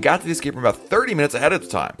and got to the escape room about 30 minutes ahead of the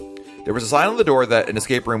time. There was a sign on the door that an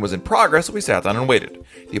escape room was in progress, so we sat down and waited.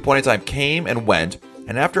 The appointed time came and went,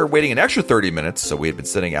 and after waiting an extra 30 minutes, so we had been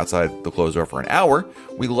sitting outside the closed door for an hour,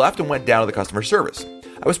 we left and went down to the customer service.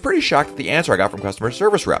 I was pretty shocked at the answer I got from customer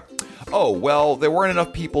service rep. "Oh, well, there weren't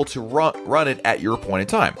enough people to run it at your appointed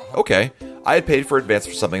time." Okay, I had paid for advance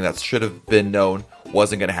for something that should have been known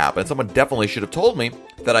wasn't going to happen. Someone definitely should have told me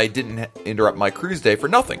that I didn't interrupt my cruise day for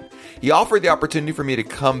nothing. He offered the opportunity for me to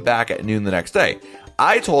come back at noon the next day.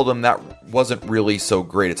 I told him that wasn't really so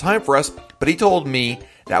great a time for us, but he told me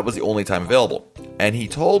that was the only time available. And he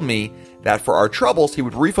told me that for our troubles, he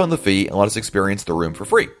would refund the fee and let us experience the room for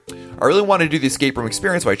free. I really wanted to do the escape room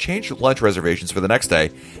experience, so I changed lunch reservations for the next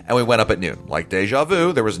day, and we went up at noon. Like deja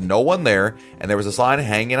vu, there was no one there, and there was a sign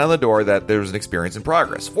hanging on the door that there was an experience in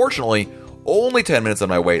progress. Fortunately, only 10 minutes on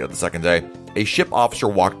my wait of the second day, a ship officer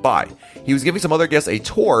walked by. He was giving some other guests a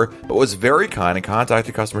tour, but was very kind and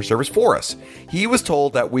contacted customer service for us. He was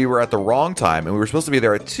told that we were at the wrong time, and we were supposed to be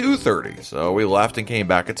there at 2:30, so we left and came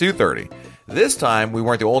back at 2:30. This time, we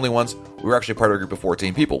weren't the only ones. We were actually part of a group of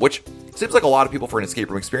 14 people, which seems like a lot of people for an escape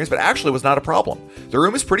room experience, but actually was not a problem. The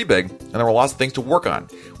room is pretty big, and there were lots of things to work on.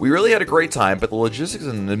 We really had a great time, but the logistics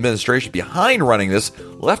and administration behind running this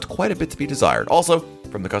left quite a bit to be desired. Also,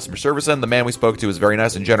 from the customer service end, the man we spoke to was very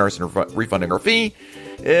nice and generous in refunding our fee,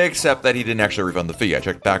 except that he didn't actually refund the fee. I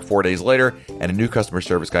checked back 4 days later, and a new customer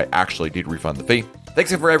service guy actually did refund the fee.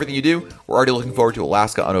 Thanks for everything you do. We're already looking forward to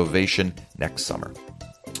Alaska on Ovation next summer.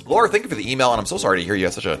 Laura, thank you for the email, and I'm so sorry to hear you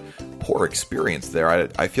had such a poor experience there.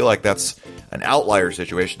 I feel like that's an outlier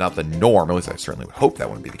situation, not the norm. At least I certainly would hope that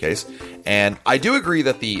wouldn't be the case. And I do agree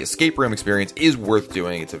that the escape room experience is worth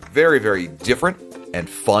doing. It's a very, very different and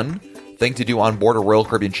fun thing to do on board a Royal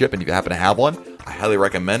Caribbean ship, and if you happen to have one, I highly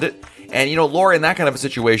recommend it. And, Laura, in that kind of a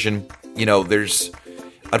situation, there's...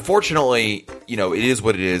 Unfortunately, it is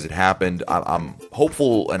what it is. It happened. I'm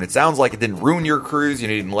hopeful, and it sounds like it didn't ruin your cruise. You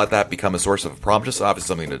didn't let that become a source of a problem. Just obviously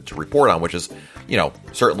something to report on, which is,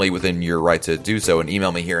 certainly within your right to do so, and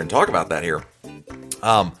email me here and talk about that here.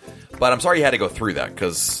 But I'm sorry you had to go through that,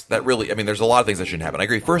 because that really, there's a lot of things that shouldn't happen. I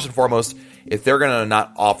agree. First and foremost, if they're going to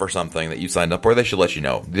not offer something that you signed up for, they should let you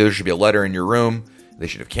know. There should be a letter in your room. They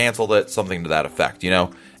should have canceled it, something to that effect,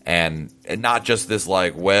 And not just this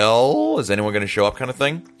is anyone going to show up kind of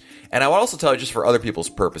thing. And I would also tell you, just for other people's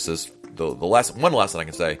purposes, one lesson I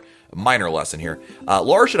can say, a minor lesson here.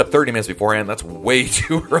 Laura showed up 30 minutes beforehand. That's way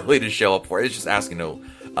too early to show up for. It's just asking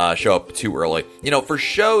to show up too early. For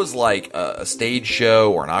shows like a stage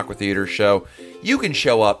show or an aqua theater show, you can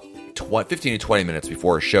show up 15 to 20 minutes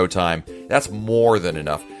before showtime. That's more than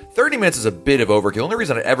enough. 30 minutes is a bit of overkill. The only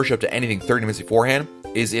reason I'd ever show up to anything 30 minutes beforehand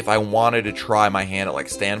is if I wanted to try my hand at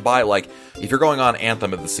standby. Like if you're going on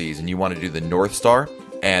Anthem of the Seas and you want to do the North Star,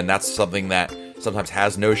 and that's something that sometimes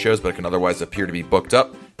has no shows but can otherwise appear to be booked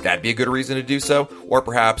up, that'd be a good reason to do so. Or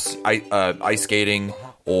perhaps ice skating,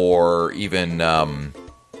 or even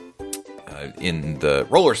in the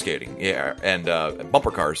roller skating and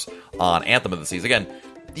bumper cars on Anthem of the Seas. Again,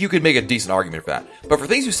 you could make a decent argument for that. But for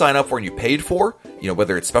things you sign up for and you paid for,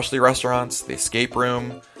 whether it's specialty restaurants, the escape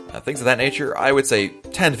room, things of that nature, I would say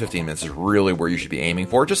 10 to 15 minutes is really where you should be aiming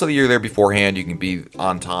for. Just so that you're there beforehand, you can be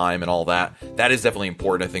on time and all that. That is definitely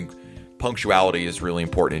important. I think punctuality is really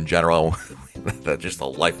important in general. That's just a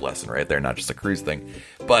life lesson right there, not just a cruise thing.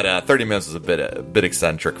 But 30 minutes is a bit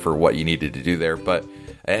eccentric for what you needed to do there.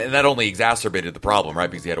 And that only exacerbated the problem, right?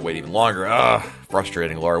 Because you had to wait even longer.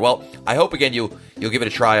 Frustrating, Laura. Well, I hope, again, you'll give it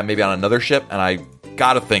a try maybe on another ship. And I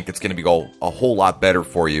got to think it's going to be a whole lot better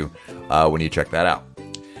for you when you check that out.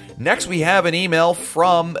 Next, we have an email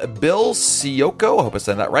from Bill Sioko. I hope I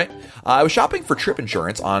said that right. I was shopping for trip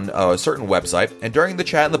insurance on a certain website, and during the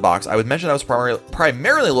chat in the box, I would mention I was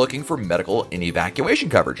primarily looking for medical and evacuation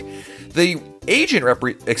coverage. The agent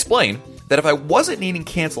explained that if I wasn't needing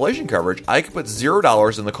cancellation coverage, I could put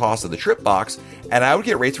 $0 in the cost of the trip box, and I would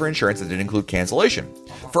get rates for insurance that didn't include cancellation.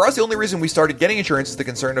 For us, the only reason we started getting insurance is the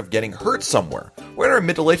concern of getting hurt somewhere. We're in our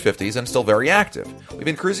mid to late 50s and still very active. We've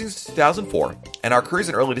been cruising since 2004, and our cruise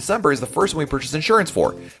in early December is the first one we purchased insurance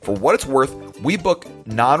for. For what it's worth, we book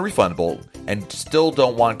non-refundable and still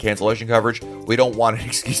don't want cancellation coverage. We don't want an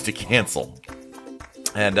excuse to cancel.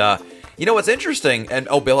 And, what's interesting, and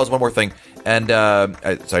Bill has one more thing. And so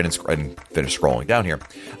I didn't finish scrolling down here.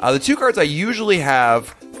 The two cards I usually have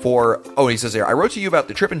for... Oh, he says here, I wrote to you about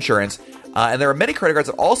the trip insurance, and there are many credit cards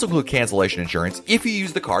that also include cancellation insurance if you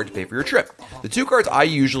use the card to pay for your trip. The two cards I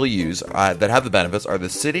usually use that have the benefits are the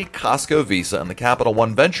Citi Costco Visa and the Capital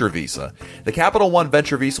One Venture Visa. The Capital One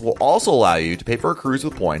Venture Visa will also allow you to pay for a cruise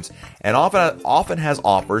with points, and often has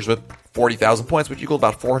offers with 40,000 points, which equal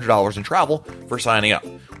about $400 in travel for signing up.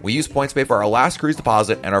 We use points to pay for our last cruise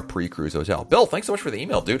deposit and our pre-cruise hotel. Bill, thanks so much for the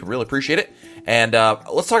email, dude. Really appreciate it. And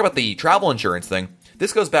let's talk about the travel insurance thing.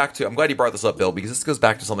 This goes back to, I'm glad you brought this up, Bill, because this goes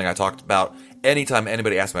back to something I talked about anytime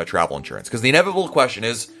anybody asks me about travel insurance. Because the inevitable question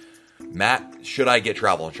is, Matt, should I get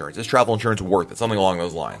travel insurance? Is travel insurance worth it? Something along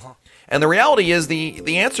those lines. And the reality is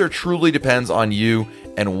the answer truly depends on you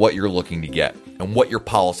and what you're looking to get. and what your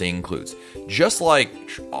policy includes. Just like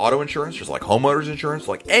auto insurance, just like homeowners insurance,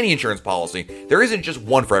 like any insurance policy, there isn't just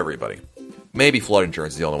one for everybody. Maybe flood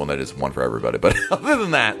insurance is the only one that is one for everybody. But other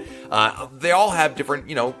than that, they all have different,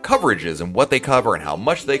 coverages and what they cover and how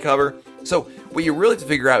much they cover. So what you really have to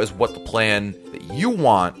figure out is what the plan that you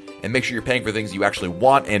want, and make sure you're paying for things you actually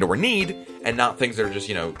want and or need, and not things that are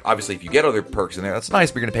just, obviously if you get other perks in there, that's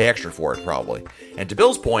nice, but you're going to pay extra for it probably. And to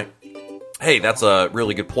Bill's point, hey, that's a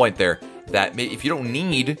really good point there, that if you don't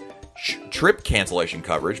need trip cancellation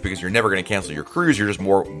coverage because you're never going to cancel your cruise, you're just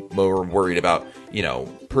more worried about,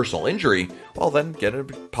 personal injury, well, then get a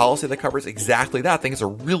policy that covers exactly that. I think it's a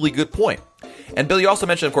really good point. And Bill, you also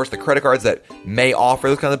mentioned, of course, the credit cards that may offer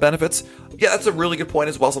those kind of benefits. Yeah, that's a really good point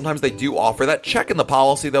as well. Sometimes they do offer that. Check in the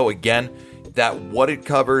policy, though, again, that what it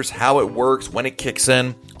covers, how it works, when it kicks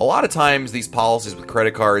in. A lot of times these policies with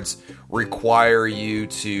credit cards require you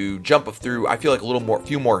to jump through, I feel like,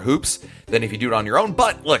 few more hoops than if you do it on your own.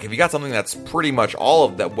 But look, if you got something that's pretty much all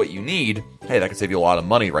of that what you need, hey, that can save you a lot of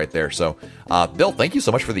money right there. So, Bill, thank you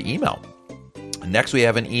so much for the email. Next, we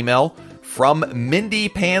have an email from Mindy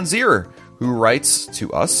Panzier, who writes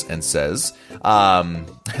to us and says,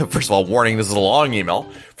 first of all, warning, this is a long email.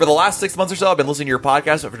 For the last 6 months or so, I've been listening to your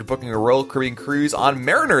podcast after booking a Royal Caribbean cruise on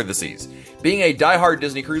Mariner of the Seas. Being a diehard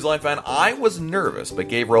Disney Cruise Line fan, I was nervous, but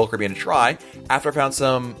gave Royal Caribbean a try after I found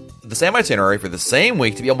the same itinerary for the same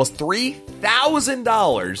week to be almost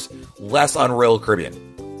 $3,000 less on Royal Caribbean.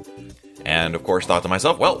 And, of course, thought to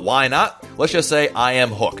myself, well, why not? Let's just say I am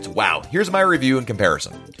hooked. Wow, here's my review in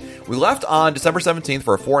comparison. We left on December 17th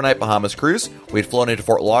for a 4-night Bahamas cruise. We had flown into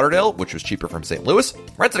Fort Lauderdale, which was cheaper from St. Louis,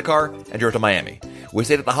 rented a car, and drove to Miami. We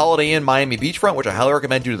stayed at the Holiday Inn Miami beachfront, which I highly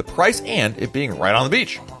recommend due to the price and it being right on the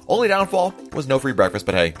beach. Only downfall was no free breakfast,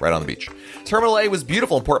 but hey, right on the beach. Terminal A was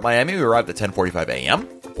beautiful in Port Miami. We arrived at 10:45 a.m.,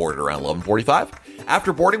 boarded around 11:45.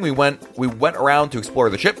 After boarding, we went around to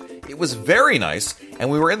explore the ship. It was very nice, and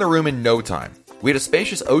we were in the room in no time. We had a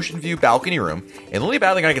spacious ocean view balcony room, and the only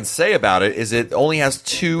bad thing I can say about it is it only has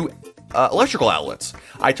 2 electrical outlets.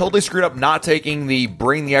 I totally screwed up not taking the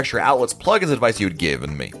bring the extra outlets plugins advice you had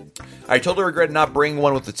given me. I totally regret not bringing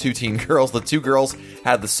one with the 2 teen girls. The 2 girls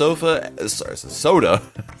had the soda and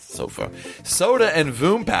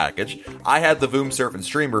Voom package. I had the Voom Surf and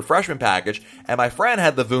Stream refreshment package, and my friend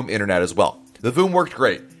had the Voom internet as well. The Voom worked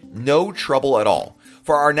great. No trouble at all.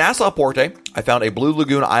 For our Nassau Porte, I found a Blue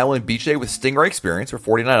Lagoon Island beach day with Stingray experience for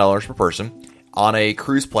 $49 per person on a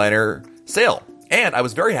cruise planner sale. And I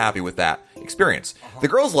was very happy with that experience. The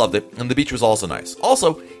girls loved it, and the beach was also nice.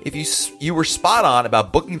 Also, if you were spot on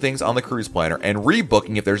about booking things on the cruise planner and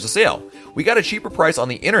rebooking if there's a sale. We got a cheaper price on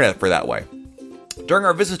the internet for that way. During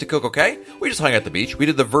our visit to Coco Cay, we just hung at the beach. We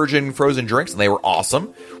did the virgin frozen drinks, and they were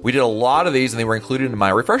awesome. We did a lot of these, and they were included in my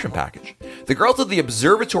refreshment package. The girls did the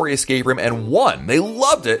observatory escape room and won. They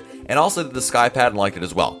loved it, and also did the sky pad and liked it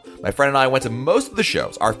as well. My friend and I went to most of the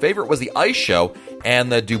shows. Our favorite was the ice show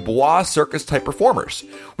and the Dubois circus type performers.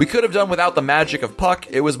 We could have done without the magic of Puck.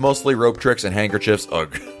 It was mostly rope tricks and handkerchiefs.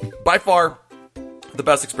 Ugh. By far, the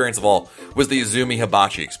best experience of all was the Izumi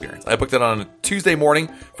Hibachi experience. I booked it on a Tuesday morning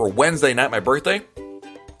for Wednesday night, my birthday,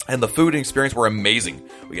 and the food and experience were amazing.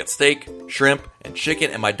 We got steak, shrimp, and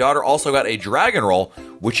chicken, and my daughter also got a dragon roll,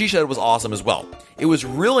 which she said was awesome as well. It was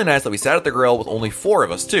really nice that we sat at the grill with only 4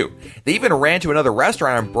 of us, too. They even ran to another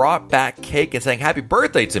restaurant and brought back cake and sang happy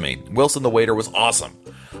birthday to me. Wilson, the waiter, was awesome.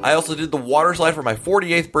 I also did the water slide for my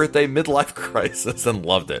 48th birthday midlife crisis and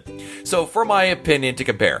loved it. So, for my opinion, to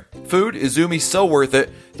compare, food, Izumi, so worth it.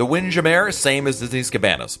 The Windjammer, same as Disney's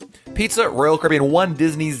Cabanas. Pizza, Royal Caribbean 1,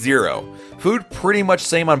 Disney 0. Food, pretty much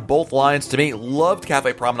same on both lines to me. Loved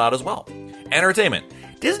Cafe Promenade as well. Entertainment.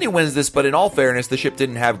 Disney wins this, but in all fairness, the ship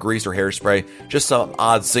didn't have grease or hairspray, just some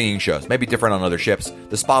odd singing shows, maybe different on other ships.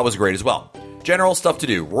 The spa was great as well. General stuff to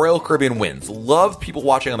do. Royal Caribbean wins. Loved people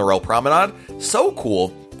watching on the Royal Promenade. So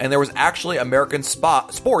cool. And there was actually American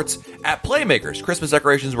sports at Playmakers. Christmas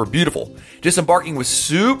decorations were beautiful. Disembarking was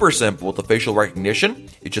super simple with the facial recognition.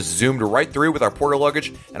 It just zoomed right through with our porter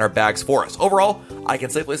luggage and our bags for us. Overall, I can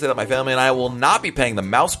safely say that my family and I will not be paying the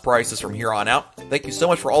mouse prices from here on out. Thank you so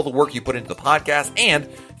much for all the work you put into the podcast and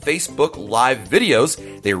Facebook Live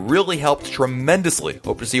videos. They really helped tremendously.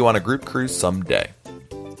 Hope to see you on a group cruise someday.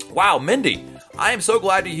 Wow, Mindy, I am so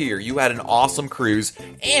glad to hear you had an awesome cruise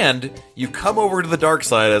and you've come over to the dark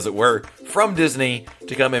side, as it were, from Disney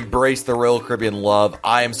to come embrace the Royal Caribbean love.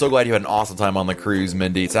 I am so glad you had an awesome time on the cruise,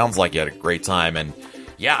 Mindy. It sounds like you had a great time. And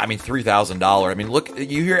yeah, I mean, $3,000. I mean, look,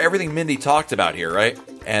 you hear everything Mindy talked about here, right?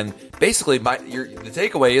 And basically, the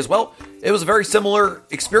takeaway is, well, it was a very similar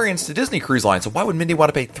experience to Disney Cruise Line. So why would Mindy want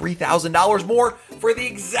to pay $3,000 more for the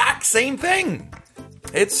exact same thing?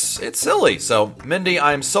 it's silly. So, Mindy,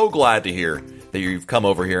 I'm so glad to hear that you've come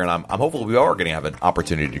over here, and I'm hopeful we are going to have an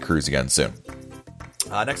opportunity to cruise again soon.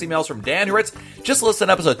 Next email is from Dan, who writes, just listened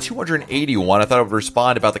to episode 281. I thought I would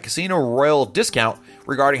respond about the Casino Royale discount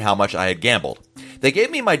regarding how much I had gambled. They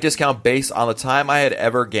gave me my discount based on the time I had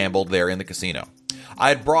ever gambled there in the casino. I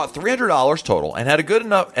had brought $300 total and had a good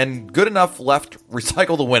enough left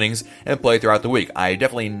recycle the winnings and play throughout the week. I am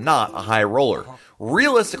definitely not a high roller.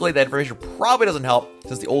 Realistically, that information probably doesn't help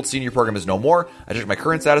since the old senior program is no more. I checked my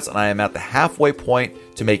current status and I am at the halfway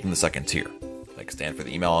point to making the second tier. Thanks, Dan, for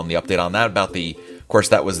the email and the update on that. About of course,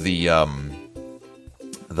 that was the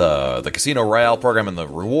Casino Royale program and the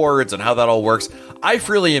rewards and how that all works. I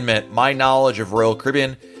freely admit my knowledge of Royal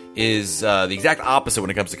Caribbean is the exact opposite when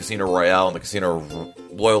it comes to Casino Royale and the casino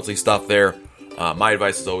loyalty stuff there. My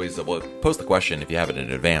advice is always, post the question if you have it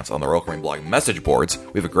in advance on the Royal Caribbean blog message boards.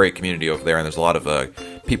 We have a great community over there, and there's a lot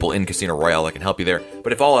of people in Casino Royale that can help you there.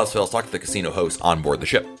 But if all else fails, talk to the casino host on board the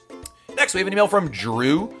ship. Next, we have an email from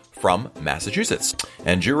Drew from Massachusetts.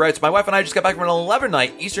 And Drew writes, my wife and I just got back from an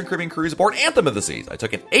 11-night Eastern Caribbean cruise aboard Anthem of the Seas. I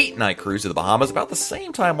took an 8-night cruise to the Bahamas about the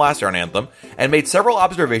same time last year on Anthem and made several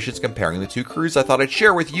observations comparing the two cruises I thought I'd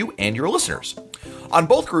share with you and your listeners. On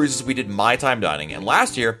both cruises, we did my time dining, and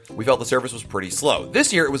last year, we felt the service was pretty slow.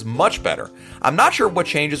 This year, it was much better. I'm not sure what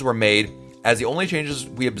changes were made, as the only changes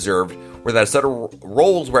we observed were that a set of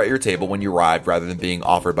rolls were at your table when you arrived rather than being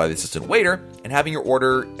offered by the assistant waiter and having you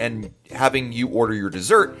order your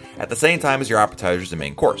dessert at the same time as your appetizers and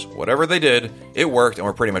main course. Whatever they did, it worked and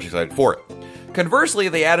we're pretty much excited for it. Conversely,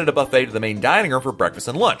 they added a buffet to the main dining room for breakfast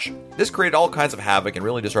and lunch. This created all kinds of havoc and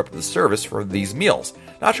really disrupted the service for these meals.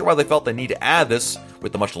 Not sure why they felt the need to add this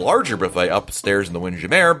with the much larger buffet upstairs in the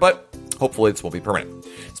Windjammer, but hopefully this won't be permanent.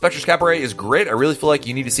 Spectre's Cabaret is great. I really feel like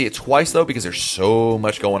you need to see it twice, though, because there's so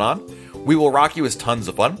much going on. We Will Rock You is tons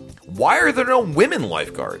of fun. Why are there no women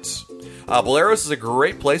lifeguards? Boleros is a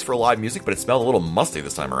great place for live music, but it smelled a little musty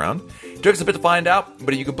this time around. It took us a bit to find out,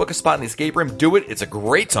 but if you can book a spot in the escape room, do it. It's a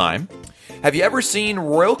great time. Have you ever seen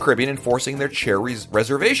Royal Caribbean enforcing their chair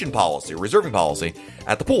reserving policy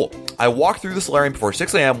at the pool? I walked through the solarium before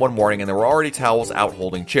 6 a.m. one morning and there were already towels out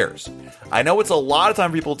holding chairs. I know it's a lot of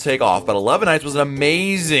time for people to take off, but 11 nights was an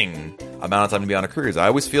amazing amount of time to be on a cruise. I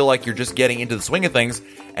always feel like you're just getting into the swing of things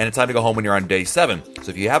and it's time to go home when you're on day 7. So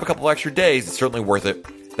if you have a couple of extra days, it's certainly worth it.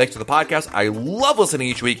 Thanks for the podcast. I love listening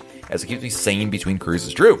each week as it keeps me sane between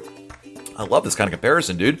cruises. Drew, I love this kind of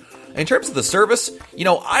comparison, dude. In terms of the service,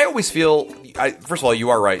 I always feel, first of all, you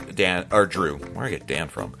are right, Dan, or Drew. Where did I get Dan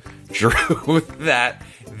from? Drew, that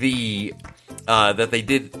that they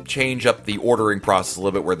did change up the ordering process a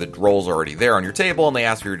little bit where the rolls are already there on your table and they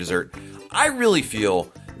ask for your dessert. I really feel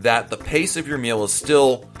that the pace of your meal is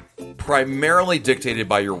still primarily dictated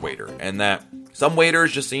by your waiter, and that some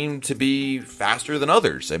waiters just seem to be faster than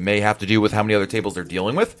others. It may have to do with how many other tables they're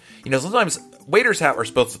dealing with. Sometimes waiters are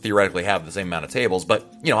supposed to theoretically have the same amount of tables,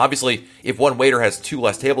 but, obviously, if one waiter has 2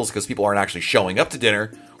 less tables because people aren't actually showing up to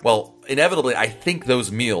dinner, well, inevitably, I think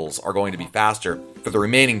those meals are going to be faster for the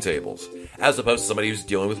remaining tables, as opposed to somebody who's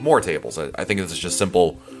dealing with more tables. I think this is just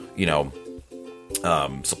simple,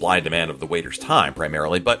 supply and demand of the waiter's time,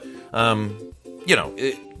 primarily, but,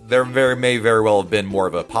 there may very well have been more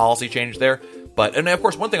of a policy change there. But, and of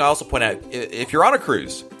course, one thing I also point out, if you're on a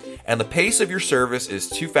cruise and the pace of your service is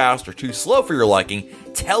too fast or too slow for your liking,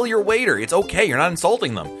 tell your waiter. It's okay. You're not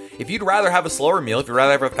insulting them. If you'd rather have a slower meal, if you'd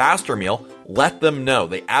rather have a faster meal, let them know.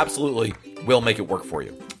 They absolutely will make it work for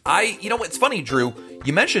you. It's funny, Drew.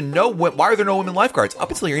 You mentioned why are there no women lifeguards? Up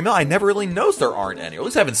until your email, I never really noticed there aren't any. Or at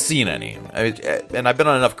least I haven't seen any. And I've been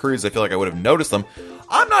on enough cruises, I feel like I would have noticed them.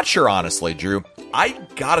 I'm not sure, honestly, Drew. I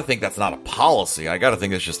gotta think that's not a policy. I gotta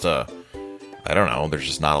think it's just I don't know, there's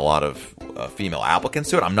just not a lot of female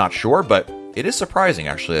applicants to it. I'm not sure, but it is surprising,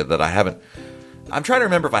 actually, that I haven't. I'm trying to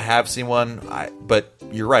remember if I have seen one, but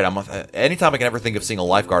you're right. Anytime I can ever think of seeing a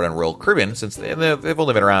lifeguard on Royal Caribbean, since they've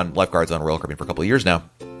only been around lifeguards on Royal Caribbean for a couple of years now,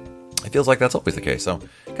 it feels like that's always the case. So,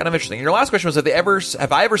 kind of interesting. And your last question was,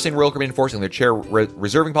 have I ever seen Royal Caribbean enforcing their chair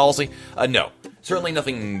reserving policy? No. Certainly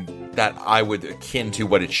nothing that I would akin to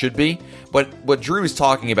what it should be. But what Drew is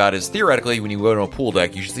talking about is, theoretically, when you go to a pool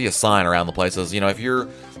deck, you should see a sign around the place that says, if you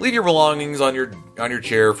leave your belongings on your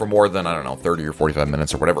chair for more than, 30 or 45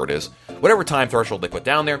 minutes or whatever it is, whatever time threshold they put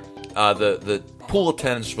down there, the pool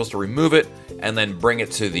attendants are supposed to remove it and then bring it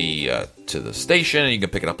to the station, and you can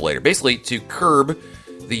pick it up later. Basically, to curb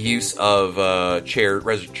the use of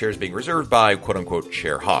chairs being reserved by quote-unquote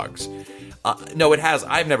chair hogs. No, it has.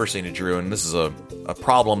 I've never seen it, Drew, and this is a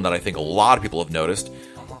problem that I think a lot of people have noticed.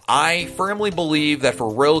 I firmly believe that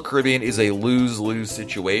for Royal Caribbean is a lose-lose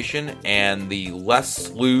situation, and the less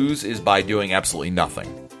lose is by doing absolutely nothing.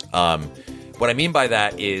 What I mean by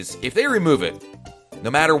that is, if they remove it,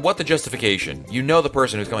 no matter what the justification, you know the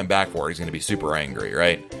person who's coming back for it is going to be super angry,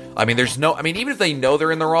 right? I mean, even if they know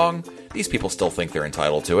they're in the wrong, these people still think they're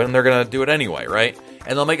entitled to it, and they're going to do it anyway, right?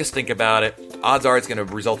 And they'll make us think about it. Odds are it's going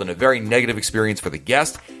to result in a very negative experience for the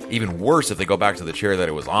guest. Even worse if they go back to the chair that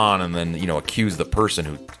it was on and then, accuse the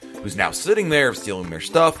person who's now sitting there of stealing their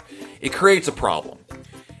stuff. It creates a problem.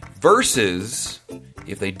 Versus,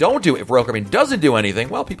 if Royal Caribbean doesn't do anything,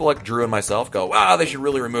 well, people like Drew and myself go, wow, they should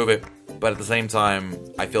really remove it. But at the same time,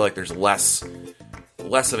 I feel like there's less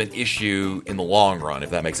of an issue in the long run,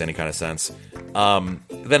 if that makes any kind of sense.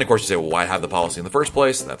 Then, of course, you say, well, why have the policy in the first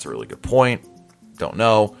place? That's a really good point. Don't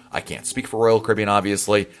know. I can't speak for Royal Caribbean,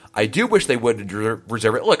 obviously. I do wish they would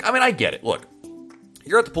reserve it. Look, I get it. Look,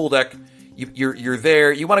 you're at the pool deck. You're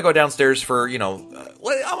there. You want to go downstairs for,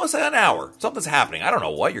 almost an hour. Something's happening. I don't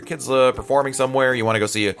know what. Your kid's performing somewhere. You want to go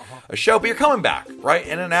see a show, but you're coming back, right?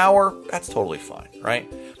 In an hour, that's totally fine,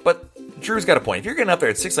 right? But Drew's got a point. If you're getting up there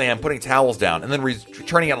at 6 a.m., putting towels down, and then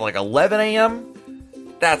returning at like 11 a.m.,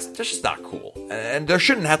 that's just not cool. And there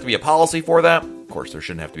shouldn't have to be a policy for that. Of course, there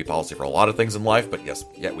shouldn't have to be a policy for a lot of things in life, but yes,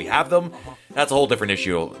 yet we have them. That's a whole different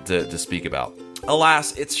issue to speak about.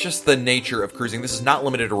 Alas, it's just the nature of cruising. This is not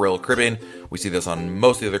limited to Royal Caribbean. We see this on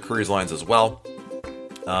most of the other cruise lines as well.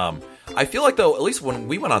 I feel like, though, at least when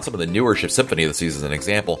we went on some of the newer ships, Symphony of the Seas as an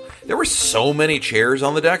example, there were so many chairs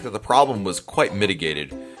on the deck that the problem was quite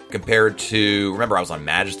mitigated compared to, remember, I was on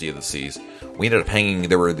Majesty of the Seas. We ended up hanging,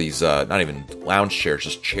 there were these, not even lounge chairs,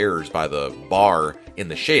 just chairs by the bar in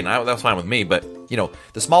the shade, and that was fine with me, but,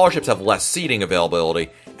 the smaller ships have less seating availability,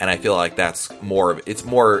 and I feel like it's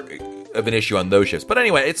more of an issue on those ships. But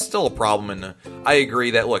anyway, it's still a problem, and I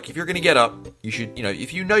agree that, look, if you're going to get up, you should,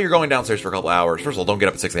 if you're going downstairs for a couple hours, first of all, don't get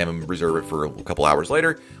up at 6 a.m. and reserve it for a couple hours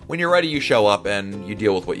later. When you're ready, you show up, and you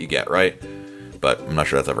deal with what you get, right? But I'm not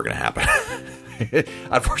sure that's ever going to happen.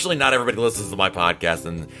 Unfortunately, not everybody listens to my podcast,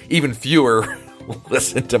 and even fewer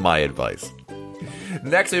listen to my advice.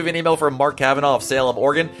 Next, we have an email from Mark Cavanaugh of Salem,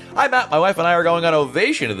 Oregon. Hi, Matt. My wife and I are going on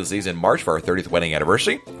Ovation of the Seas in March for our 30th wedding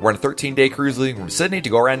anniversary. We're on a 13-day cruise leaving from Sydney to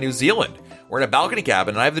go around New Zealand. We're in a balcony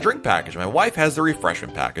cabin, and I have the drink package. My wife has the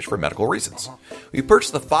refreshment package for medical reasons. We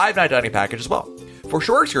purchased the 5-night dining package as well. For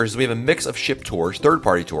short excursions, we have a mix of ship tours,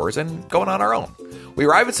 third-party tours, and going on our own. We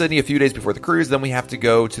arrive in Sydney a few days before the cruise, then we plan to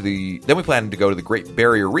go to the Great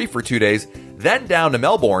Barrier Reef for 2 days, then down to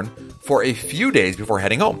Melbourne for a few days before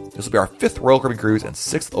heading home. This will be our 5th Royal Caribbean cruise and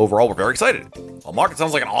 6th overall. We're very excited. Well, Mark, it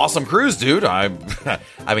sounds like an awesome cruise, dude. I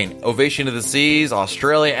mean, Ovation of the Seas,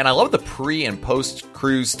 Australia, and I love the pre- and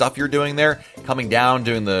post-cruise stuff you're doing there, coming down,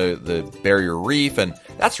 doing the Barrier Reef, and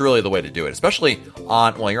that's really the way to do it, especially you're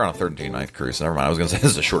on a 13-night cruise, so never mind. I was going to say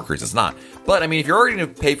this is a short cruise. It's not. But, I mean, if you're already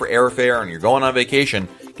going to pay for airfare and you're going on vacation,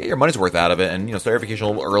 get your money's worth out of it and, start your vacation a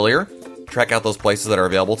little earlier. Check out those places that are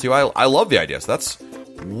available to you. I love the idea, so that's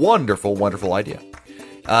wonderful, wonderful idea.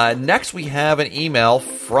 Next, we have an email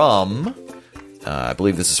from, I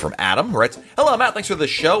believe this is from Adam, who writes, Hello, Matt. Thanks for the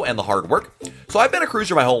show and the hard work. So I've been a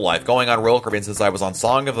cruiser my whole life, going on Royal Caribbean since I was on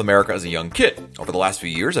Song of America as a young kid. Over the last few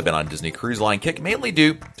years, I've been on Disney Cruise Line kick, mainly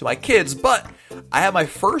due to my kids, but I have my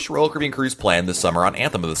first Royal Caribbean cruise planned this summer on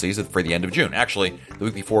Anthem of the Seas for the end of June. Actually, the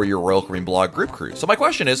week before your Royal Caribbean blog group cruise. So my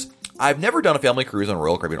question is, I've never done a family cruise on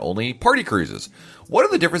Royal Caribbean, only party cruises. What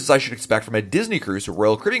are the differences I should expect from a Disney cruise to a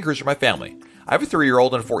Royal Caribbean cruise for my family? I have a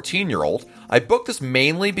 3-year-old and a 14-year-old. I booked this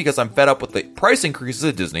mainly because I'm fed up with the price increases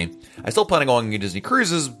at Disney. I still plan on going on Disney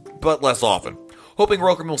cruises, but less often. Hoping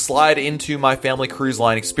Royal Caribbean will slide into my family cruise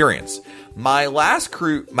line experience. My last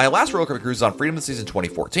Royal Caribbean cruise was on Freedom of the Seas in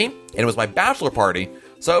 2014, and it was my bachelor party,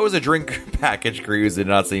 so it was a drink package cruise and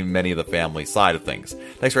did not see many of the family side of things.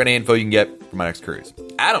 Thanks for any info you can get for my next cruise.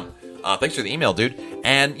 Adam, thanks for the email, dude.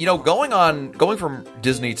 And, going from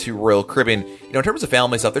Disney to Royal Caribbean, in terms of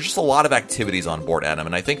family stuff, there's just a lot of activities on board, Adam.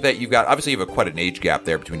 And I think that you have quite an age gap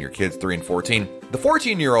there between your kids, 3 and 14. The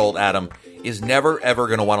 14-year-old, Adam, is never, ever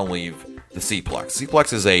going to want to leave the Seaplex.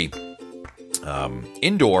 Seaplex is a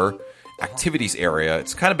indoor activities area.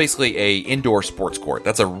 It's kind of basically a indoor sports court.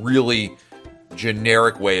 That's a really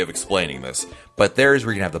generic way of explaining this. But there's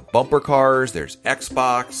where you can have the bumper cars, there's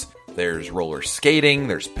Xbox, there's roller skating,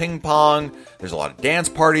 there's ping pong, there's a lot of dance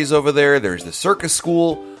parties over there, there's the circus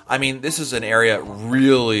school. I mean, this is an area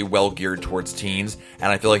really well geared towards teens,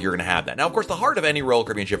 and I feel like you're going to have that. Now, of course, the heart of any Royal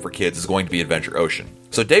Caribbean ship for kids is going to be Adventure Ocean.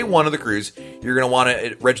 So day 1 of the cruise, you're going to want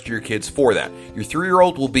to register your kids for that. Your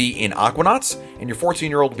 3-year-old will be in Aquanauts, and your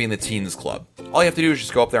 14-year-old will be in the Teens Club. All you have to do is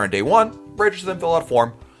just go up there on day 1, register them, fill out a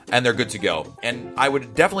form, and they're good to go. And I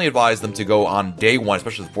would definitely advise them to go on day one,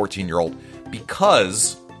 especially the 14-year-old,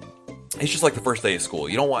 because it's just like the first day of school.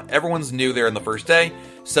 You don't want everyone's new there in the first day,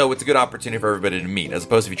 so it's a good opportunity for everybody to meet. As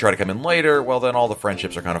opposed to if you try to come in later, well, then all the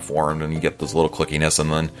friendships are kind of formed, and you get this little clickiness,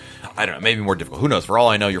 and then I don't know, maybe more difficult. Who knows? For all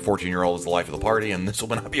I know, your 14-year-old is the life of the party, and this will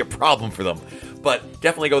not be a problem for them. But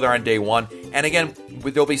definitely go there on day one. And again,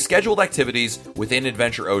 there'll be scheduled activities within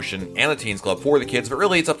Adventure Ocean and the Teens Club for the kids, but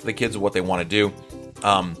really it's up to the kids of what they want to do.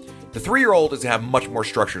 The 3-year-old is to have much more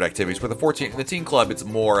structured activities. For the Teen Club, it's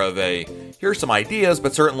more of a, here's some ideas,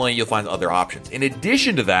 but certainly you'll find other options. In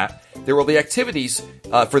addition to that, there will be activities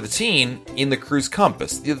for the teen in the Cruise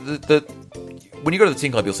Compass. When you go to the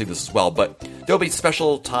Teen Club, you'll see this as well, but there'll be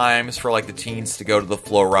special times for like the teens to go to the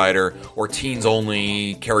Flow Rider or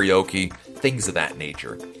teens-only karaoke, things of that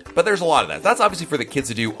nature. But there's a lot of that. That's obviously for the kids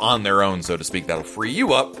to do on their own, so to speak. That'll free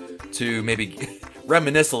you up to maybe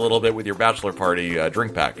reminisce a little bit with your bachelor party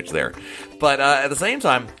drink package there. But at the same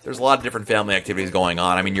time, there's a lot of different family activities going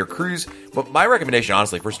on. I mean, your cruise, but my recommendation,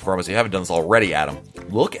 honestly, first and foremost, if you haven't done this already, Adam,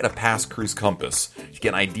 look at a past Cruise Compass to get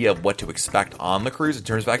an idea of what to expect on the cruise in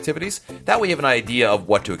terms of activities. That way you have an idea of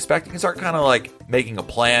what to expect. You can start kind of like making a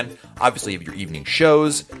plan. Obviously, you have your evening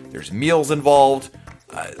shows. There's meals involved.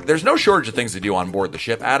 There's no shortage of things to do on board the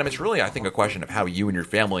ship, Adam. It's really, I think, a question of how you and your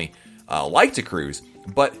family like to cruise.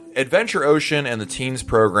 But Adventure Ocean and the Teens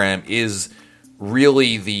program is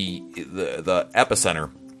really the epicenter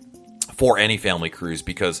for any family cruise,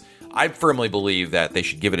 because I firmly believe that they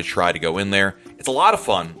should give it a try to go in there. It's a lot of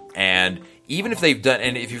fun, and even if they've done,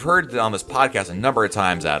 and if you've heard on this podcast a number of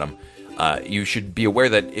times, Adam, you should be aware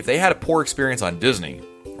that if they had a poor experience on Disney,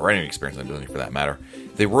 or any experience on Disney for that matter,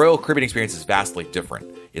 the Royal Caribbean experience is vastly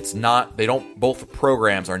different. It's not, both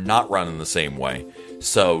programs are not run in the same way.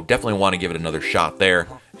 So definitely want to give it another shot there.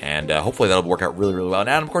 And hopefully that'll work out really, really well. And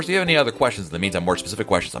Adam, of course, if you have any other questions in the meantime, more specific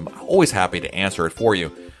questions, I'm always happy to answer it for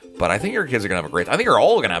you. But I think your kids are going to have a great time. I think you're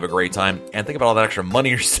all going to have a great time. And think about all that extra money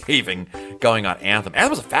you're saving going on Anthem.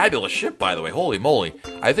 Anthem was a fabulous ship, by the way. Holy moly.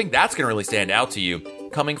 I think that's going to really stand out to you.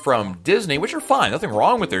 Coming from Disney, which are fine. Nothing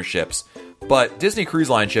wrong with their ships. But Disney Cruise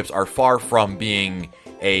Line ships are far from being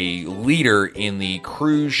a leader in the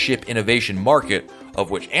cruise ship innovation market,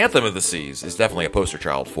 of which Anthem of the Seas is definitely a poster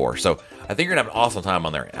child for. So I think you're going to have an awesome time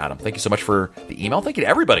on there, Adam. Thank you so much for the email. Thank you to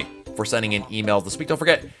everybody for sending in emails this week. Don't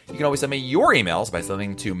forget, you can always send me your emails by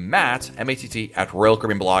sending to Matt, M-A-T-T, at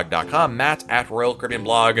RoyalCaribbeanBlog.com, Matt at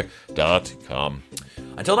RoyalCaribbeanBlog.com.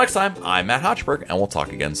 Until next time, I'm Matt Hochberg, and we'll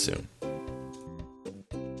talk again soon.